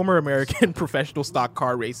 is a former American professional stock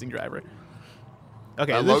car racing driver.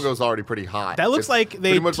 Okay, that logo's already pretty hot. That looks like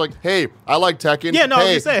they pretty much like, hey, I like Tekken. Yeah, no,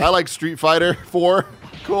 hey, I like Street Fighter 4.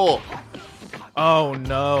 Cool. Oh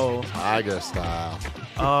no. Tiger style.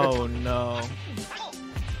 Oh no.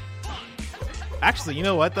 Actually, you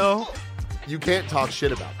know what though? You can't talk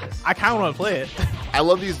shit about this. I kind of want to play it. I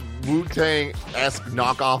love these Wu-Tang-esque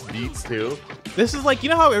knockoff beats too. This is like, you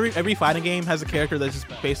know how every fighting game has a character that's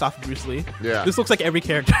just based off of Bruce Lee? Yeah. This looks like every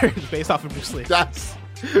character is based off of Bruce Lee. That's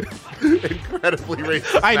incredibly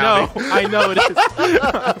racist. I know it is.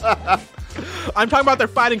 I'm talking about their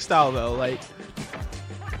fighting style though. Like,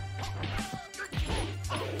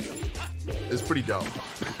 it's pretty dope.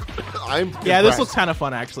 I'm impressed. This looks kind of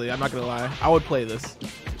fun actually. I'm not gonna lie. I would play this.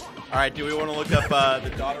 All right, do we want to look up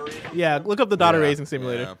the daughter raising? Yeah, look up the daughter raising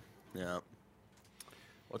simulator. Yeah.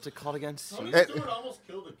 What's it called again? Tony Stewart almost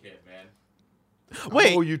killed a kid, man.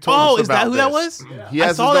 Wait. You told us is that who that this. was? Yeah. He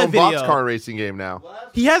has his own boxcar racing game now.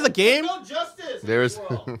 He has a game? No justice. There's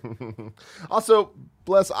also,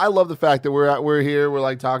 bless. I love the fact that we're here. We're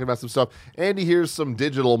like talking about some stuff. Andy hears some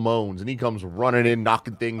digital moans and he comes running in,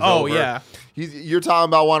 knocking things over. Oh yeah. You're talking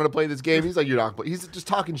about wanting to play this game. He's like, you're not. He's just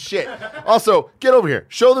talking shit. Also, get over here.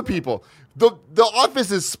 Show the people. The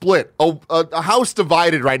office is split. A house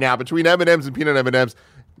divided right now between M&Ms and peanut M&Ms.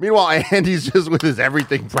 Meanwhile, Andy's just with his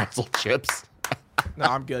everything pretzel chips. No,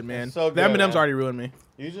 I'm good, man. So good, the M&Ms man. already ruined me.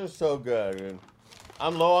 These are so good, dude.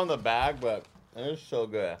 I'm low on the bag, but they're so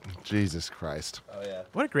good. Jesus Christ. Oh, yeah.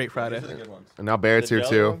 What a great Friday. These are the good ones. And now Barrett's The here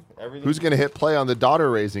jello, too. everything. Who's going to hit play on the daughter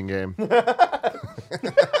raising game?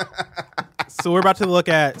 So we're about to look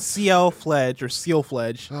at CL Fledge or Seal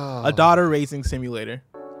Fledge, a daughter raising simulator.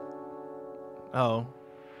 Oh,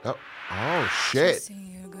 shit.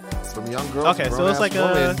 From young girls. Okay, so it's like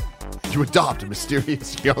woman, you adopt a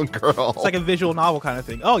mysterious young girl. It's like a visual novel kind of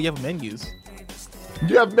thing. Oh, you have menus.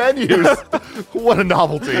 You have menus. What a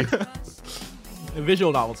novelty. A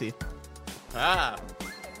visual novelty. Ah.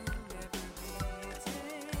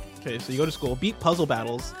 Okay, so you go to school, beat puzzle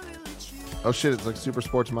battles. Oh shit, it's like Super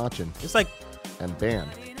Sports Machin. It's like And band.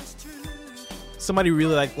 somebody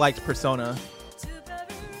really liked Persona.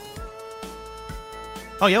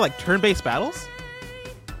 Oh yeah, like turn-based battles?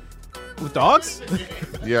 With dogs?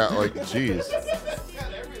 Yeah, like, jeez.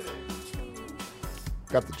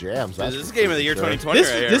 Got the jams. This is game of the year 2020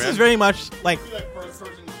 This right here, is man. very much like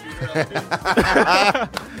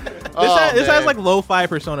this has like lo-fi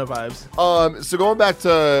Persona vibes. So going back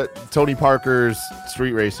to Tony Parker's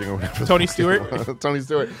Street Racing or whatever. Tony Stewart? Tony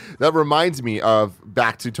Stewart. That reminds me of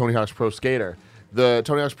back to Tony Hawk's Pro Skater. The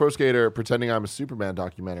Tony Hawk's Pro Skater Pretending I'm a Superman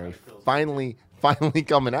documentary finally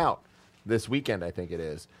coming out this weekend, I think it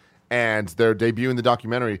is. And they're debuting the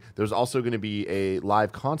documentary. There's also going to be a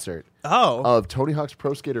live concert of Tony Hawk's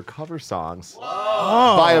Pro Skater cover songs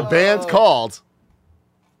by a band called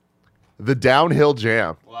The Downhill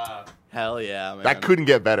Jam. Wow. Hell yeah, man. That couldn't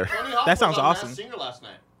get better. Tony Hawk That sounds was on awesome. Masked Singer last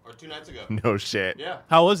night. Or 2 nights ago. No shit. Yeah.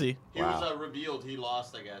 How was he? He was revealed. He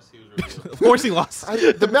lost, I guess. He was revealed. Of course he lost.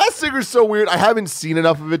 The Masked Singer's so weird. I haven't seen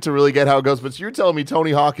enough of it to really get how it goes, but you're telling me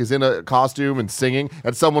Tony Hawk is in a costume and singing,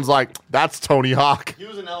 and someone's like, that's Tony Hawk. He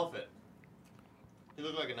was an elephant. He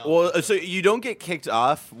looked like an elephant. Well, so you don't get kicked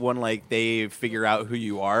off when like they figure out who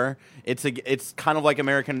you are. It's kind of like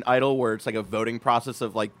American Idol, where it's like a voting process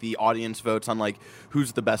of like the audience votes on like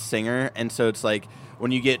who's the best singer, and so it's like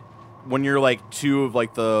when you're like 2 of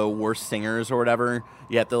like the worst singers or whatever,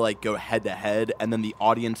 you have to like go head to head, and then the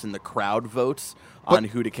audience and the crowd votes on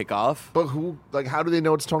who to kick off. But who? Like, how do they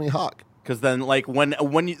know it's Tony Hawk? Because then, like when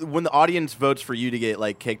the audience votes for you to get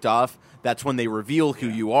like kicked off, that's when they reveal who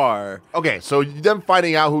you are. Okay, so them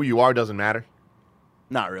finding out who you are doesn't matter.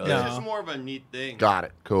 Not really. No. It's just more of a neat thing. Got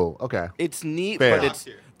it. Cool. Okay. It's neat, Fair. but it's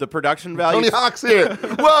the production value. Tony Hawk's here.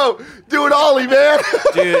 Whoa, do it ollie, man.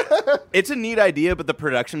 Dude, it's a neat idea, but the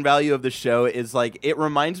production value of the show is like, it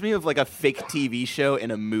reminds me of like a fake TV show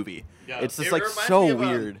in a movie. Yeah. It's just like so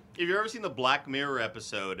weird. Have you ever seen the Black Mirror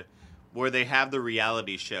episode where they have the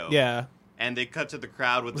reality show? Yeah. And they cut to the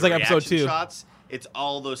crowd with it's the like reaction episode 2. shots. It's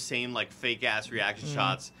all those same like fake ass reaction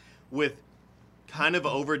shots with kind of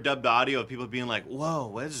overdubbed audio of people being like,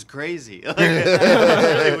 "Whoa, this is crazy!" Like, it's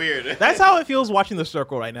really weird. That's how it feels watching The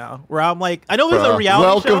Circle right now, where I'm like, I know there's a reality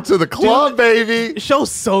show. Welcome to the club, baby. The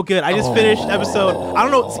show's so good. I just finished episode. I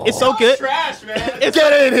don't know. It's so good. Trash, man.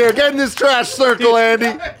 Get in here. Get in this trash circle,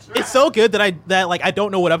 Andy. It's so good that I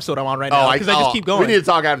don't know what episode I'm on right now because I just keep going. We need to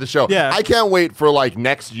talk after the show. Yeah. I can't wait for like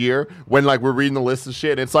next year when like we're reading the list of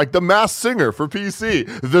shit. It's like The Masked Singer for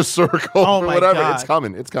PC, The Circle for whatever. God. It's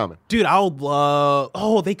coming. It's coming. Dude, I would love.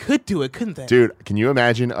 Oh, they could do it, couldn't they? Dude, can you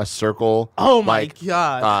imagine a circle? Oh my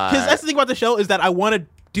god! Because that's the thing about the show is that I want to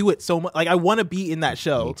do it so much. Like I want to be in that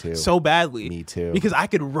show so badly. Me too. Because I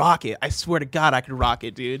could rock it. I swear to God, I could rock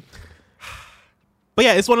it, dude. But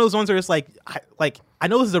yeah, it's one of those ones where it's like I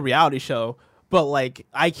know this is a reality show, but like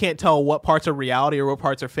I can't tell what parts are reality or what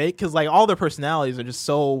parts are fake because like all their personalities are just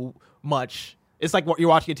so much. It's like you're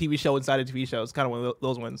watching a TV show inside a TV show. It's kind of one of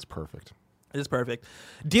those ones. Perfect. It is perfect.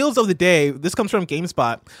 Deals of the day. This comes from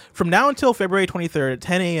GameSpot. From now until February 23rd at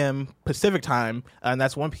 10 a.m. Pacific time, and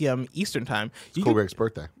that's 1 p.m. Eastern time. It's Cool Greg's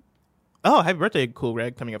birthday. Oh, happy birthday, Cool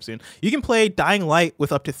Greg, coming up soon. You can play Dying Light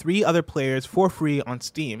with up to 3 other players for free on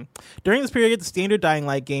Steam. During this period, the standard Dying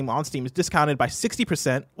Light game on Steam is discounted by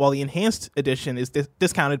 60%, while the Enhanced Edition is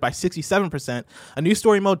discounted by 67%. A new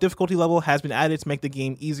story mode difficulty level has been added to make the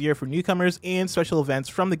game easier for newcomers, and special events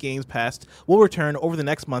from the game's past will return over the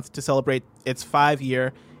next month to celebrate its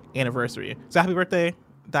 5-year anniversary. So happy birthday,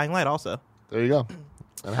 Dying Light also. There you go.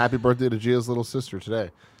 And happy birthday to Gia's little sister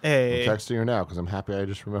today. Hey. I'm texting her now because I'm happy I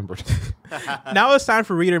just remembered. Now it's time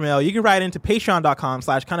for Reader Mail. You can write into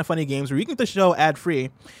patreon.com/kindoffunnygames where you can get the show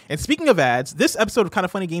ad-free. And speaking of ads, this episode of Kind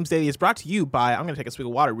of Funny Games Daily is brought to you by, I'm going to take a swig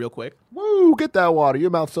of water real quick. Woo, get that water.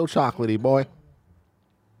 Your mouth's so chocolatey, boy.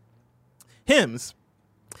 Hims.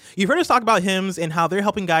 You've heard us talk about Hims and how they're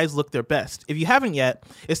helping guys look their best. If you haven't yet,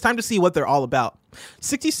 it's time to see what they're all about.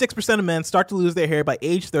 66% of men start to lose their hair by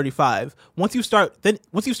age 35. Once you start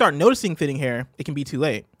noticing thinning hair, it can be too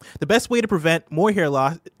late. The best way to prevent more hair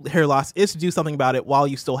loss is to do something about it while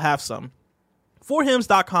you still have some.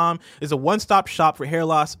 4hims.com is a one-stop shop for hair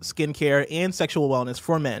loss, skincare, and sexual wellness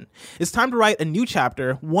for men. It's time to write a new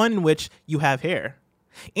chapter, one in which you have hair.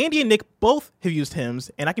 Andy and Nick both have used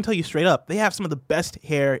Hims, and I can tell you straight up, they have some of the best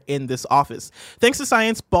hair in this office. Thanks to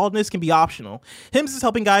science, baldness can be optional. Hims is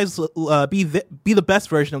helping guys be the best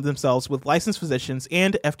version of themselves with licensed physicians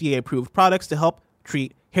and FDA-approved products to help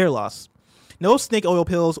treat hair loss. No snake oil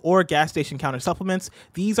pills or gas station counter supplements.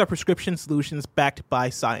 These are prescription solutions backed by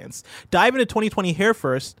science. Dive into 2020 hair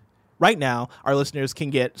first. Right now, our listeners can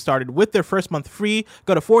get started with their first month free.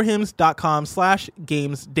 Go to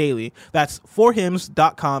 4hims.com/gamesdaily. That's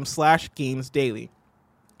 4hims.com/gamesdaily.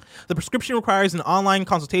 The prescription requires an online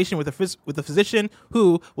consultation with a physician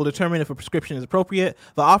who will determine if a prescription is appropriate.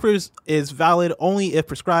 The offer is valid only if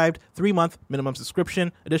prescribed. 3-month minimum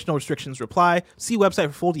subscription. Additional restrictions apply. See website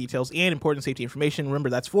for full details and important safety information. Remember,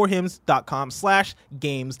 that's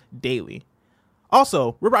 4hims.com/gamesdaily.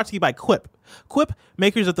 Also, we're brought to you by Quip. Quip,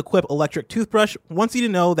 makers of the Quip electric toothbrush, wants you to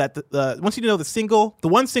know that the one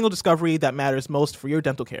single discovery that matters most for your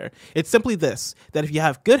dental care. It's simply this: that if you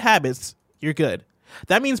have good habits, you're good.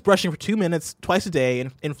 That means brushing for 2 minutes twice a day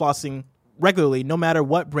and flossing regularly, no matter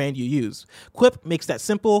what brand you use. Quip makes that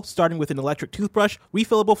simple, starting with an electric toothbrush,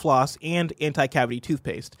 refillable floss, and anti-cavity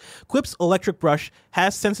toothpaste. Quip's electric brush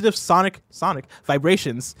has sensitive sonic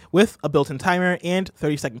vibrations with a built-in timer and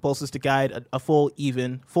 30-second pulses to guide a full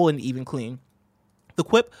and even clean. The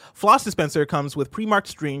Quip floss dispenser comes with pre-marked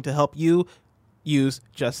string to help you use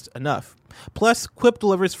just enough. Plus, Quip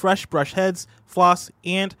delivers fresh brush heads, floss,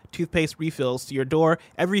 and toothpaste refills to your door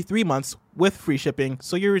every 3 months with free shipping,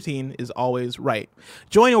 so your routine is always right.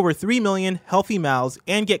 Join over 3 million healthy mouths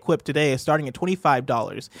and get Quip today starting at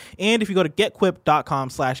 $25. And if you go to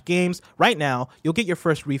getquip.com/games right now, you'll get your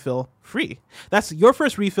first refill free. That's your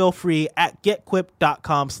first refill free at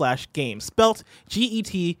getquip.com/games, spelt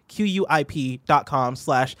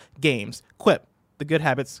GETQUIP.com/games. Quip, the good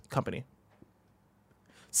habits company.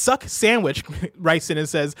 Suck Sandwich writes in and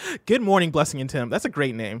says, "Good morning, Blessing and Tim." That's a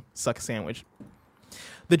great name, Suck Sandwich.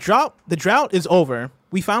 The drought is over.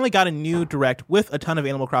 We finally got a new Direct with a ton of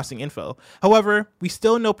Animal Crossing info. However, we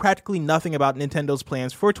still know practically nothing about Nintendo's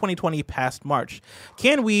plans for 2020 past March.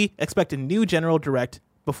 Can we expect a new General Direct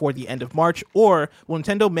before the end of March, or will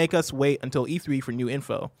Nintendo make us wait until E3 for new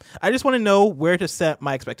info? I just want to know where to set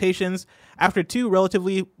my expectations. After 2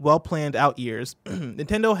 relatively well-planned out years,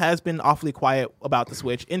 Nintendo has been awfully quiet about the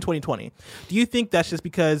Switch in 2020. Do you think that's just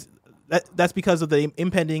because that's because of the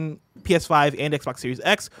impending PS5 and Xbox Series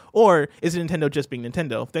X, or is it Nintendo just being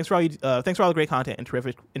Nintendo? Thanks for all the great content and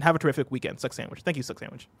have a terrific weekend, Suck Sandwich. Thank you, Suck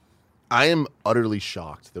Sandwich. I am utterly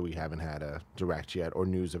shocked that we haven't had a Direct yet, or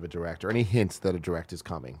news of a Direct, or any hints that a Direct is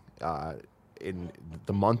coming in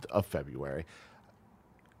the month of February.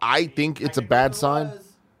 I think it's a bad sign.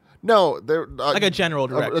 No, they're like a general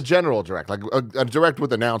Direct. A general Direct, like a Direct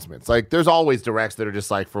with announcements. Like, there's always Directs that are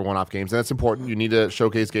just like for one-off games, and that's important. You need to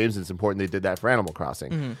showcase games, and it's important they did that for Animal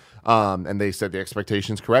Crossing. And they set the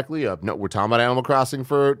expectations correctly. No, we're talking about Animal Crossing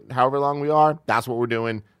for however long we are. That's what we're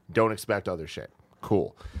doing. Don't expect other shit.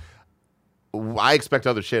 Cool. I expect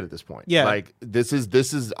other shit at this point. Yeah. Like, this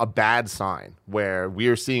is a bad sign where we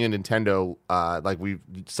are seeing a Nintendo, like we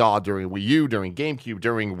saw during Wii U, during GameCube,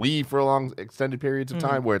 during Wii for long extended periods of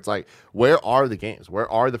time, where it's like, where are the games?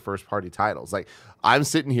 Where are the first party titles? Like, I'm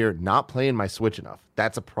sitting here not playing my Switch enough.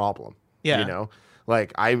 That's a problem. Yeah. You know?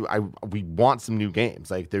 Like, we want some new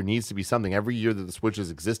games. Like, there needs to be something. Every year that the Switch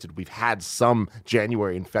has existed, we've had some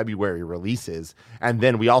January and February releases, and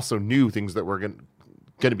then we also knew things that were going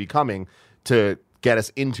to be coming to get us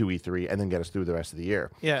into E3 and then get us through the rest of the year.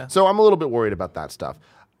 Yeah. So I'm a little bit worried about that stuff.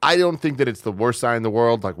 I don't think that it's the worst sign in the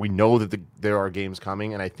world. Like, we know that there are games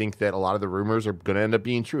coming, and I think that a lot of the rumors are going to end up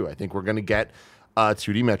being true. I think we're going to get a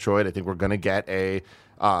 2D Metroid. I think we're going to get a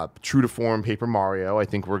true to form Paper Mario. I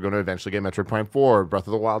think we're going to eventually get Metroid Prime 4, Breath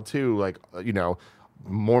of the Wild 2, like,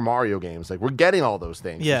 more Mario games. Like, we're getting all those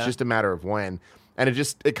things. Yeah. It's just a matter of when. And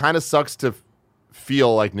it kind of sucks to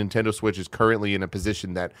feel like Nintendo Switch is currently in a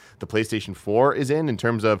position that the PlayStation 4 is in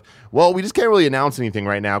terms of, well, we just can't really announce anything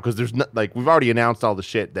right now because there's we've already announced all the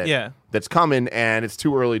shit that's coming, and it's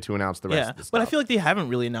too early to announce the rest of the stuff. But I feel like they haven't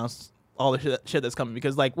really announced all the shit that's coming,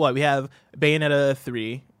 because we have Bayonetta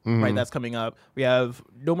 3, right? That's coming up. We have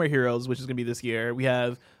No More Heroes, which is going to be this year. We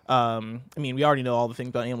have we already know all the things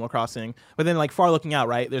about Animal Crossing, but then far looking out,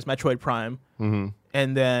 right? There's Metroid Prime.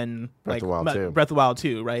 And then Breath of the Wild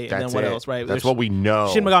 2, right? That's and then what it. else, right? That's what we know.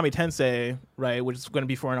 Shin Megami Tensei, right? Which is going to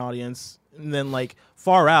be for an audience. And then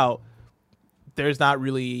far out, there's not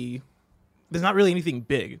really anything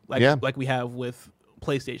big like we have with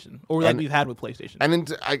PlayStation, or we've had with PlayStation. And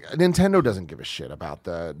Nintendo doesn't give a shit about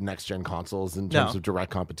the next gen consoles in terms of direct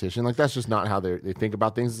competition. Like, that's just not how they think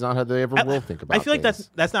about things. It's not how they ever will think about things. I feel like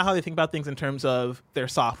that's not how they think about things in terms of their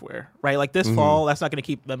software, right? Like, this fall, that's not going to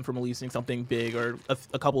keep them from releasing something big or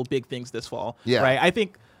a couple of big things this fall. Yeah. Right. I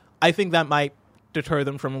think that might deter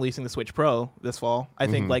them from releasing the Switch Pro this fall. I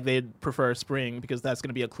think they'd prefer spring, because that's going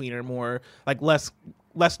to be a cleaner, more less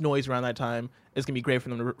noise around that time. It's going to be great for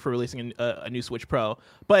them for releasing a new Switch Pro.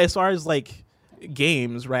 But as far as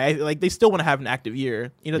games, right? They still want to have an active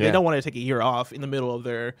year. They don't want to take a year off in the middle of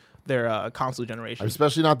their console generation.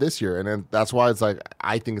 Especially not this year. And then that's why it's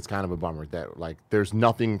I think it's kind of a bummer that there's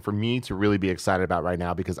nothing for me to really be excited about right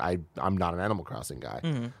now, because I'm not an Animal Crossing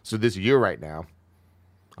guy. So this year right now,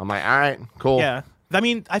 I'm all right, cool. Yeah.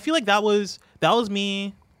 I feel like that was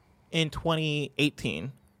me in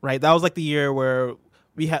 2018, right? That was the year where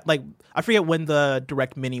we had I forget when the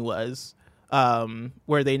Direct Mini was,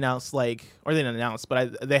 where they announced or they didn't announce,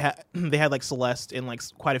 but they had Celeste and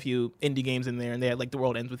quite a few indie games in there, and they had The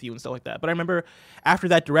World Ends With You and stuff like that. But I remember after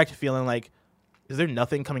that Direct feeling is there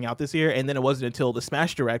nothing coming out this year? And then it wasn't until the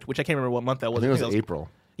Smash Direct, which I can't remember what month that was. I think it was April.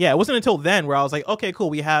 Yeah, it wasn't until then where I was okay, cool,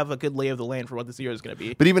 we have a good lay of the land for what this year is going to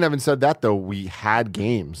be. But even having said that, though, we had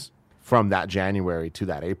games from that January to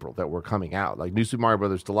that April that were coming out, like New Super Mario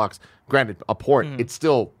Brothers Deluxe. Granted, a port, it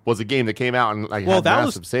still was a game that came out and had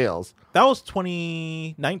massive sales. That was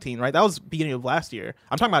 2019, right? That was beginning of last year.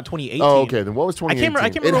 I'm talking about 2018. Oh, okay. Then what was 2018? I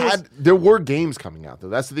can't remember. There were games coming out, though.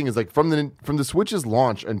 That's the thing, is from the Switch's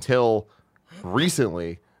launch until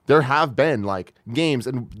recently, there have been like games,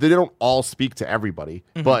 and they don't all speak to everybody,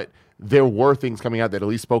 but there were things coming out that at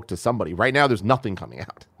least spoke to somebody. Right now, there's nothing coming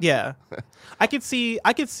out. Yeah, I could see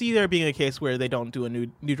there being a case where they don't do a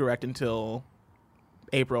new direct until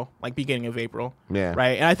April, like beginning of April. Yeah.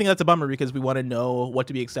 Right. And I think that's a bummer because we want to know what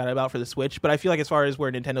to be excited about for the Switch. But I feel like as far as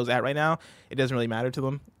where Nintendo's at right now, it doesn't really matter to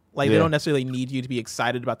them. Like they don't necessarily need you to be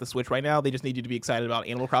excited about the Switch right now. They just need you to be excited about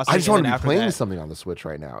Animal Crossing. I just want to be playing something on the Switch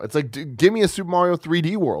right now. It's like, give me a Super Mario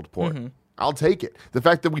 3D World port. I'll take it. The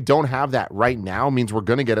fact that we don't have that right now means we're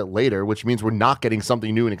going to get it later, which means we're not getting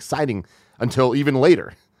something new and exciting until even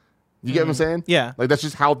later. You get what I'm saying? Yeah. Like that's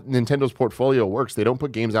just how Nintendo's portfolio works. They don't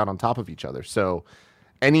put games out on top of each other. So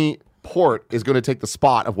any port is going to take the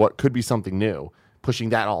spot of what could be something new, pushing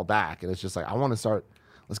that all back. And it's just like, I want to start,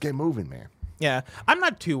 let's get moving, man. Yeah, I'm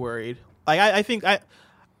not too worried. Like I think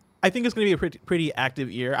it's going to be a pretty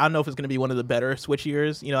active year. I don't know if it's going to be one of the better Switch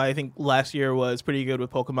years. You know, I think last year was pretty good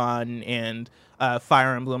with Pokemon and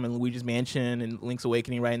Fire Emblem and Luigi's Mansion and Link's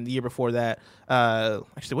Awakening, right? And the year before that,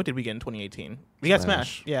 actually, what did we get in 2018? We got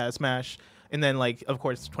Smash. Yeah, Smash. And then, like, of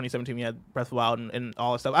course, 2017 we had Breath of the Wild and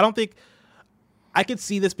all that stuff. I don't think I could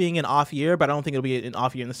see this being an off year, but I don't think it'll be an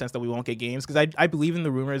off year in the sense that we won't get games, because I believe in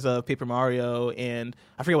the rumors of Paper Mario, and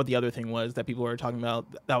I forget what the other thing was that people were talking about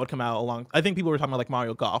that would come out along. I think people were talking about like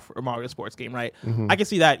Mario Golf or Mario Sports game, right? I could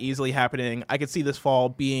see that easily happening. I could see this fall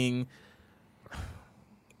being.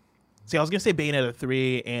 See, I was gonna say Bayonetta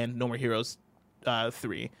 3 and No More Heroes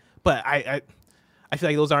 3, but I feel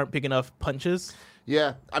like those aren't big enough punches.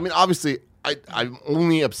 Yeah, I mean, obviously, I'm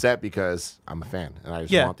only upset because I'm a fan and I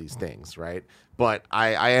just want these things, right? But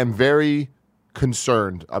I am very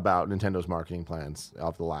concerned about Nintendo's marketing plans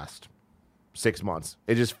of the last 6 months.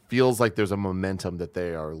 It just feels like there's a momentum that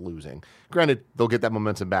they are losing. Granted, they'll get that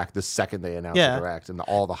momentum back the second they announce the Direct, and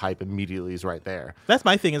all the hype immediately is right there. That's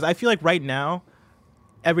my thing, is I feel like right now,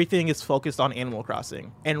 everything is focused on Animal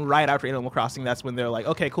Crossing. And right after Animal Crossing, that's when they're like,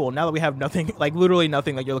 okay, cool, now that we have nothing, like literally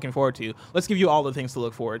nothing that you're looking forward to, let's give you all the things to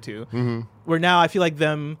look forward to. Where now I feel like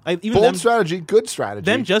bold strategy, good strategy.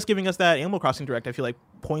 Them just giving us that Animal Crossing Direct, I feel like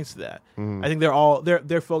points to that. I think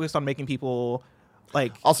they're focused on making people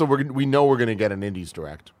like. Also, we know we're going to get an Indies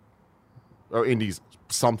Direct. Or Indies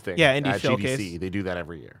something. Yeah, Indies at Showcase. GDC. They do that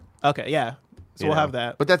every year. Okay, yeah. So we'll have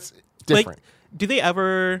that. But that's different. Like, do they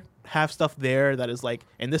ever have stuff there that is like,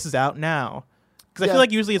 and this is out now? Because I feel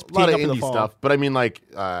like usually it's a lot of up in the indie fall. stuff. But I mean, like,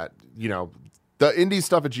 the indie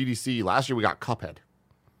stuff at GDC last year, we got Cuphead.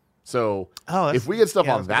 So if we get stuff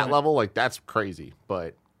on that level, like that's crazy.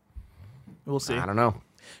 But we'll see. I don't know.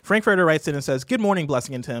 Frankfurter writes in and says, "Good morning,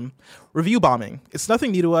 Blessing and Tim. Review bombing. It's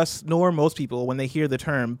nothing new to us, nor most people when they hear the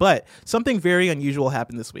term, but something very unusual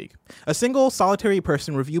happened this week. A single solitary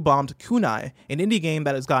person review bombed Kunai, an indie game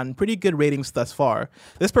that has gotten pretty good ratings thus far.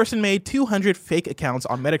 This person made 200 fake accounts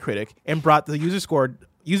on Metacritic and brought the user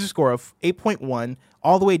score of 8.1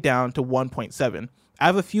 all the way down to 1.7. I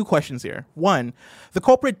have a few questions here. 1, the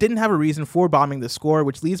culprit didn't have a reason for bombing the score,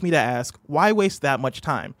 which leads me to ask, why waste that much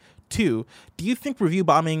time? 2, do you think review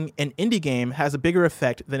bombing an indie game has a bigger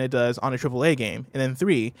effect than it does on a AAA game? And then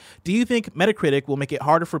 3, do you think Metacritic will make it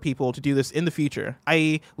harder for people to do this in the future,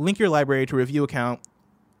 i.e. link your library to review account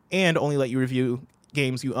and only let you review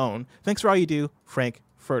games you own? Thanks for all you do, Frank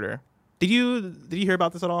Furter." Did you hear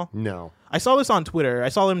about this at all? No. I saw this on Twitter. I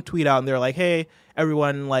saw them tweet out and they're like, "Hey,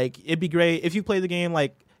 everyone, like it'd be great if you play the game,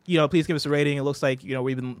 like, please give us a rating. It looks like,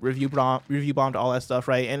 we've been review bombed, all that stuff,"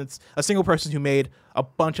 right? And it's a single person who made a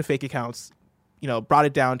bunch of fake accounts, brought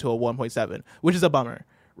it down to a 1.7, which is a bummer,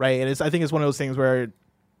 right? And I think it's one of those things where,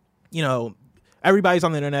 everybody's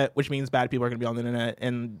on the internet, which means bad people are going to be on the internet,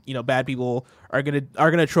 and bad people are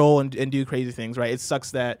gonna troll and do crazy things, right? It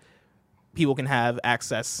sucks that people can have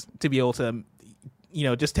access to be able to,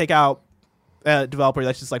 just take out a developer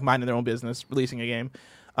that's just like minding their own business, releasing a game.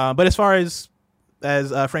 But as far as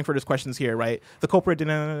Frankfurter's questions here, right? The culprit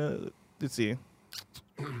didn't. Let's see.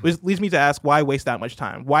 Which leads me to ask, why waste that much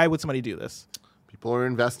time? Why would somebody do this? People are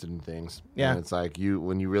invested in things. Yeah. And it's like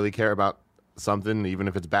when you really care about something, even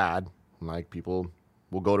if it's bad, like people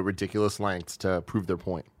will go to ridiculous lengths to prove their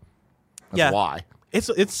point. That's why.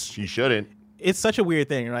 She shouldn't. It's such a weird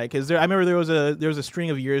thing, right? Because I remember there was a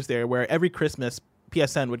string of years there where every Christmas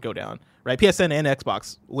PSN would go down, right? PSN and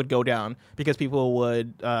Xbox would go down because people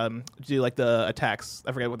would do like the attacks.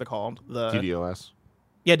 I forget what they're called. The DDoS.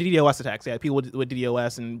 Yeah, DDoS attacks. Yeah, people would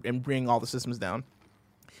DDoS and bring all the systems down.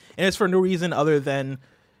 And it's for no reason other than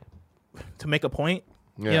to make a point.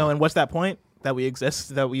 Yeah. And what's that point? That we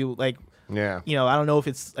exist, that we like. Yeah. I don't know if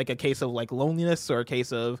it's like a case of like loneliness or a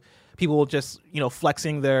case of people just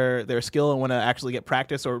flexing their skill and want to actually get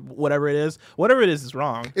practice or whatever it is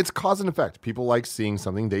wrong. It's cause and effect. People like seeing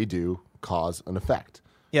something they do cause an effect.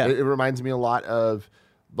 Yeah, it reminds me a lot of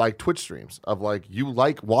like Twitch streams of like you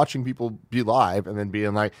like watching people be live and then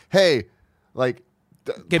being like, hey, like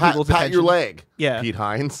pat your leg, Pete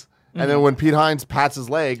Hines. And then when Pete Hines pats his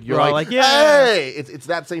leg, you're like, hey, it's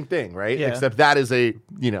that same thing, right? Yeah. Except that is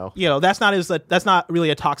that's not really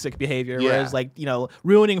a toxic behavior. Yeah. Whereas like,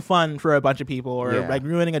 ruining fun for a bunch of people or like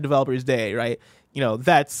ruining a developer's day, right?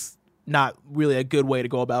 That's not really a good way to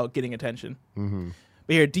go about getting attention. Mm-hmm.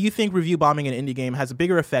 But here, do you think review bombing an indie game has a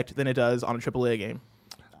bigger effect than it does on a AAA game?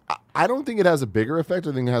 I don't think it has a bigger effect.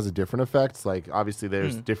 I think it has a different effect. Like obviously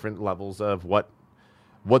there's different levels of what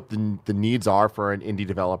the needs are for an indie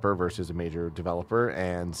developer versus a major developer.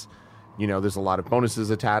 And, there's a lot of bonuses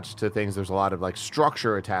attached to things. There's a lot of like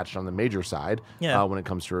structure attached on the major side when it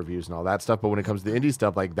comes to reviews and all that stuff. But when it comes to the indie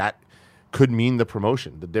stuff, like that could mean the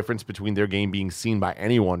promotion, the difference between their game being seen by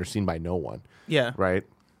anyone or seen by no one. Yeah. Right.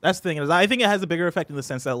 That's the thing. I think it has a bigger effect in the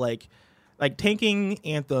sense that like tanking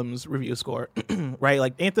Anthem's review score, right?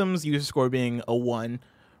 Like Anthem's user score being a 1,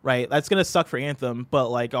 right? That's going to suck for Anthem, but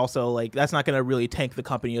like also like that's not going to really tank the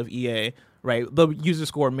company of EA, right? The user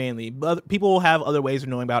score mainly. But people will have other ways of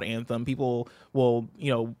knowing about Anthem. People will,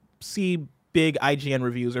 see big IGN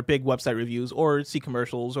reviews or big website reviews or see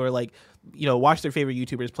commercials or like, watch their favorite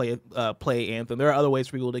YouTubers play Anthem. There are other ways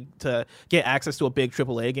for people to get access to a big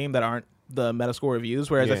AAA game that aren't the Metascore reviews,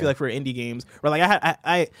 whereas I feel like for indie games, or like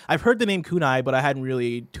I've heard the name Kunai, but I hadn't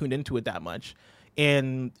really tuned into it that much.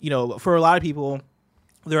 And for a lot of people,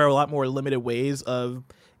 there are a lot more limited ways of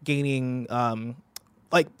gaining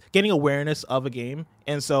awareness of a game.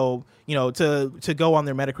 And so, to go on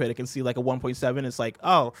their Metacritic and see like a 1.7, it's like,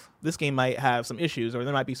 oh, this game might have some issues or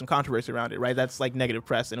there might be some controversy around it, right? That's like negative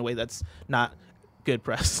press in a way that's not good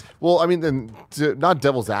press. Well, I mean, then not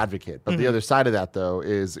devil's advocate, but the other side of that though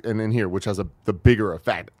is, and in here, which has the bigger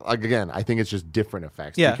effect. Like again, I think it's just different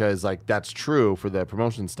effects because like that's true for the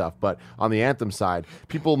promotion stuff. But on the Anthem side,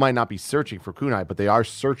 people might not be searching for Kunai, but they are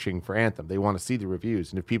searching for Anthem. They want to see the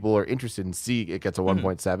reviews, and if people are interested in see it gets a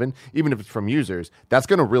 1.7, even if it's from users, that's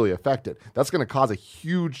going to really affect it. That's going to cause a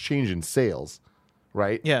huge change in sales,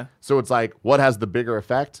 right? Yeah. So it's like, what has the bigger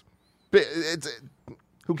effect?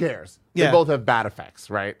 Who cares? Yeah. They both have bad effects,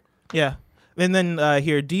 right? Yeah. And then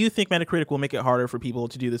here, do you think Metacritic will make it harder for people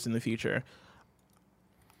to do this in the future?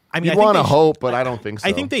 I mean, you want to hope, but I don't think so.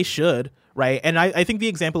 I think they should, right? And I think the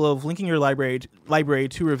example of linking your library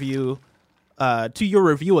to review to your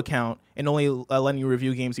review account and only letting you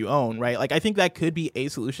review games you own, right? Like I think that could be a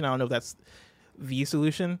solution. I don't know if that's the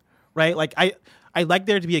solution, right? Like I like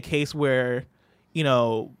there to be a case where,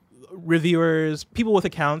 reviewers, people with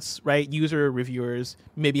accounts, right, user reviewers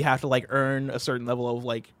maybe have to like earn a certain level of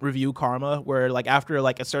like review karma where like after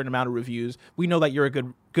like a certain amount of reviews, we know that you're a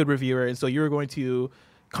good reviewer, and so you're going to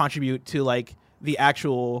contribute to like the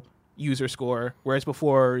actual user score, whereas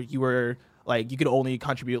before you were like you could only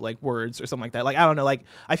contribute like words or something like that. Like I don't know, like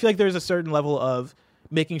I feel like there's a certain level of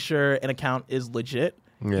making sure an account is legit,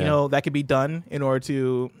 that could be done in order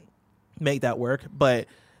to make that work. But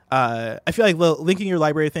I feel like the linking your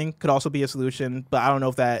library thing could also be a solution, but I don't know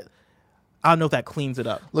if that cleans it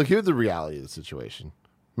up. Look, here's the reality of the situation.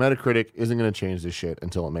 Metacritic isn't going to change this shit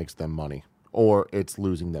until it makes them money, or it's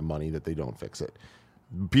losing them money that they don't fix it.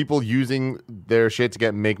 People using their shit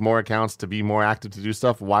to make more accounts to be more active to do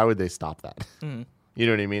stuff, why would they stop that? Mm. You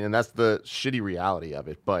know what I mean? And that's the shitty reality of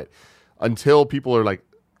it. But until people are like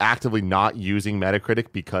actively not using Metacritic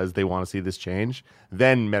because they want to see this change,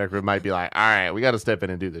 then Metacritic might be like, all right, we got to step in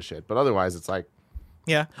and do this shit. But otherwise, it's like,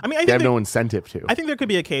 yeah, I mean, they have no incentive to. I think there could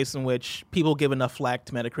be a case in which people give enough flack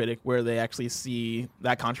to Metacritic where they actually see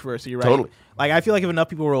that controversy, right? Totally. Like, I feel like if enough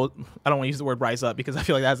people will, I don't want to use the word rise up because I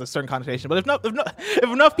feel like that has a certain connotation, but if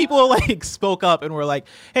enough people like spoke up and were like,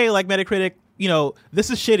 hey, like Metacritic, this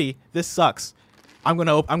is shitty, this sucks, I'm going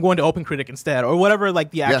to OpenCritic instead, or whatever like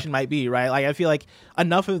the action might be, right? Like I feel like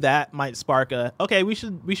enough of that might spark okay, we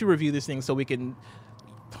should review this thing so we can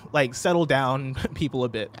like settle down people a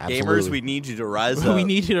bit. Absolutely. Gamers, we need you to rise up. We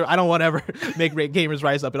need you to. I don't want to ever make gamers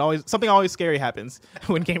rise up. Something always scary happens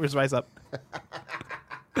when gamers rise up.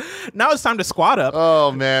 Now it's time to squad up.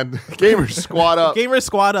 Oh, man. Gamers squad up. Gamers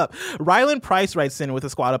squad up. Ryland Price writes in with a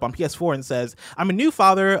squad up on PS4 and says, I'm a new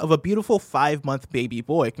father of a beautiful 5-month baby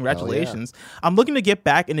boy. Congratulations. Yeah. I'm looking to get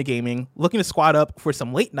back into gaming, looking to squad up for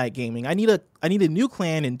some late night gaming. I need a new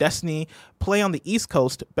clan in Destiny, play on the East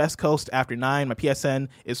Coast, best coast after 9. My PSN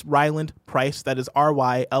is Ryland Price. That is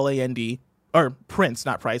RYLAND, or Prince,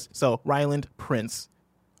 not Price. So Ryland Prince,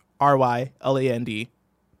 RYLAND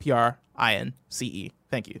PRINCE.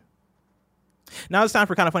 Thank you. Now it's time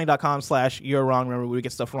for kindafunny.com/you're wrong. Remember, when we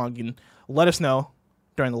get stuff wrong, you can let us know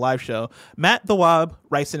during the live show. Matt the Wob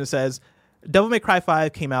writes in and says, Devil May Cry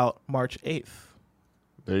 5 came out March 8th.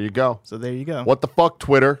 There you go. So there you go. What the fuck,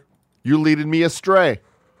 Twitter? You leading me astray.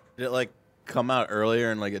 Did it like come out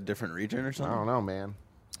earlier in like a different region or something? I don't know, man.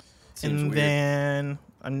 Seems and weird. then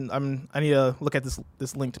I need to look at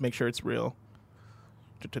this link to make sure it's real.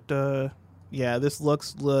 Yeah, this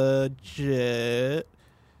looks legit.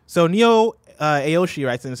 So Neo Aoshi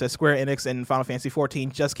writes in and says Square Enix and Final Fantasy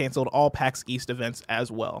XIV just canceled all PAX East events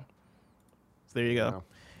as well. So there you go. Wow.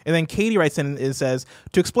 And then Katie writes in and says,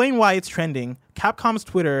 to explain why it's trending, Capcom's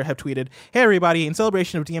Twitter have tweeted, hey everybody, in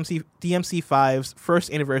celebration of DMC 5's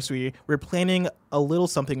first anniversary, we're planning a little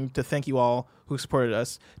something to thank you all who supported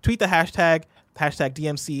us. Tweet the hashtag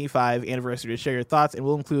DMC5 anniversary to share your thoughts, and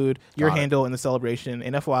we'll include your handle in the celebration.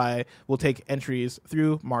 And FYI, we'll take entries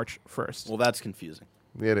through March 1st. Well, that's confusing.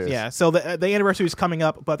 It is. Yeah, so the anniversary is coming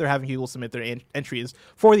up, but they're having people submit their entries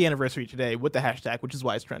for the anniversary today with the hashtag, which is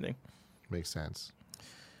why it's trending. Makes sense.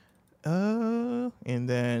 And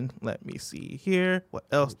then let me see here. What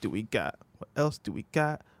else do we got?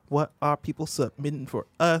 What are people submitting for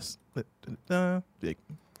us?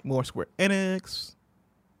 More Square Enix.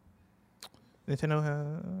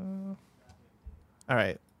 Nintendo. All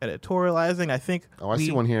right. Editorializing. I think. Oh, I see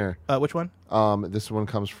one here. Which one? This one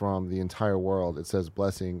comes from the entire world. It says,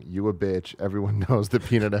 "Blessing, you a bitch. Everyone knows the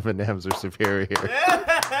peanut M&Ms are superior."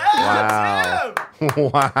 Wow.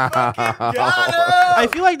 Wow. I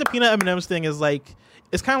feel like the peanut M&Ms thing is like,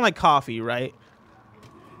 it's kind of like coffee, right?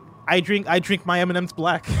 I drink my M&Ms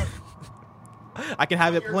black. I can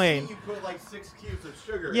have it plain. You put like 6 cubes of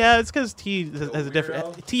sugar. Yeah, it's because tea has a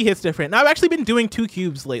different. Tea hits different. Now I've actually been doing 2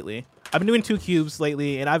 cubes lately.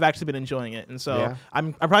 And I've actually been enjoying it, and so Yeah.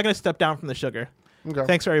 I'm probably gonna step down from the sugar. Okay.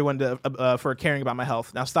 Thanks for everyone for caring about my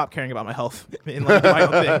health. Now stop caring about my health and let me do my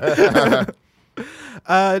own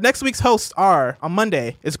thing. Next week's hosts are, on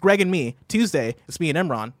Monday, it's Greg and me. Tuesday, it's me and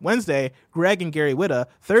Imran. Wednesday, Greg and Gary Witta.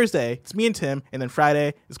 Thursday, it's me and Tim. And then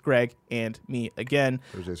Friday, it's Greg and me again.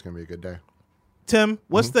 Thursday's gonna be a good day. Tim,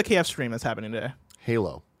 what's the KF stream that's happening today?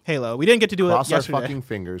 Halo. We didn't get to do Cross it yesterday. our fucking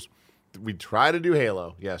fingers. We tried to do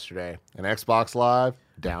Halo yesterday, and Xbox Live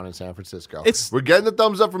down in San Francisco. We're getting the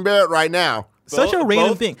thumbs up from Barrett right now. Such a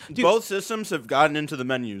random thing. Dude, Both systems have gotten into the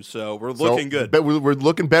menus, so we're looking good. But we're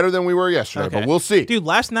looking better than we were yesterday, but we'll see. Dude,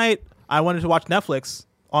 last night I wanted to watch Netflix.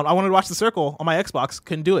 I wanted to watch The Circle on my Xbox.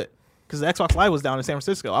 Couldn't do it because the Xbox Live was down in San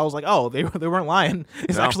Francisco. I was like, oh, they weren't lying.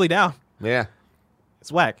 It's actually down. Yeah.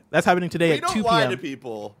 It's whack. That's happening today at 2 We p.m. don't lie to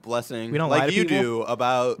people, Blessing. We don't like lie to you people? do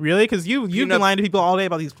about... Really? Because you've been lying to people all day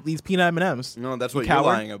about these peanut M&Ms. No, that's what you're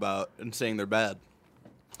lying about and saying they're bad.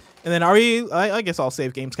 And then I guess I'll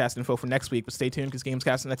save Gamescast info for next week, but stay tuned because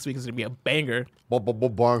Gamescast next week is going to be a banger.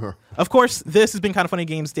 Banger. Of course, this has been Kinda Funny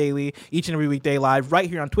Games Daily, each and every weekday live right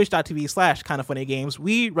here on twitch.tv/KindaFunnyGames.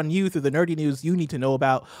 We run you through the nerdy news you need to know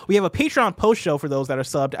about. We have a Patreon post show for those that are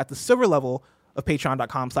subbed at the silver level of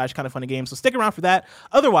patreon.com/KindaFunnyGames. So stick around for that.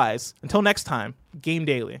 Otherwise, until next time, Game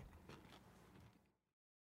Daily.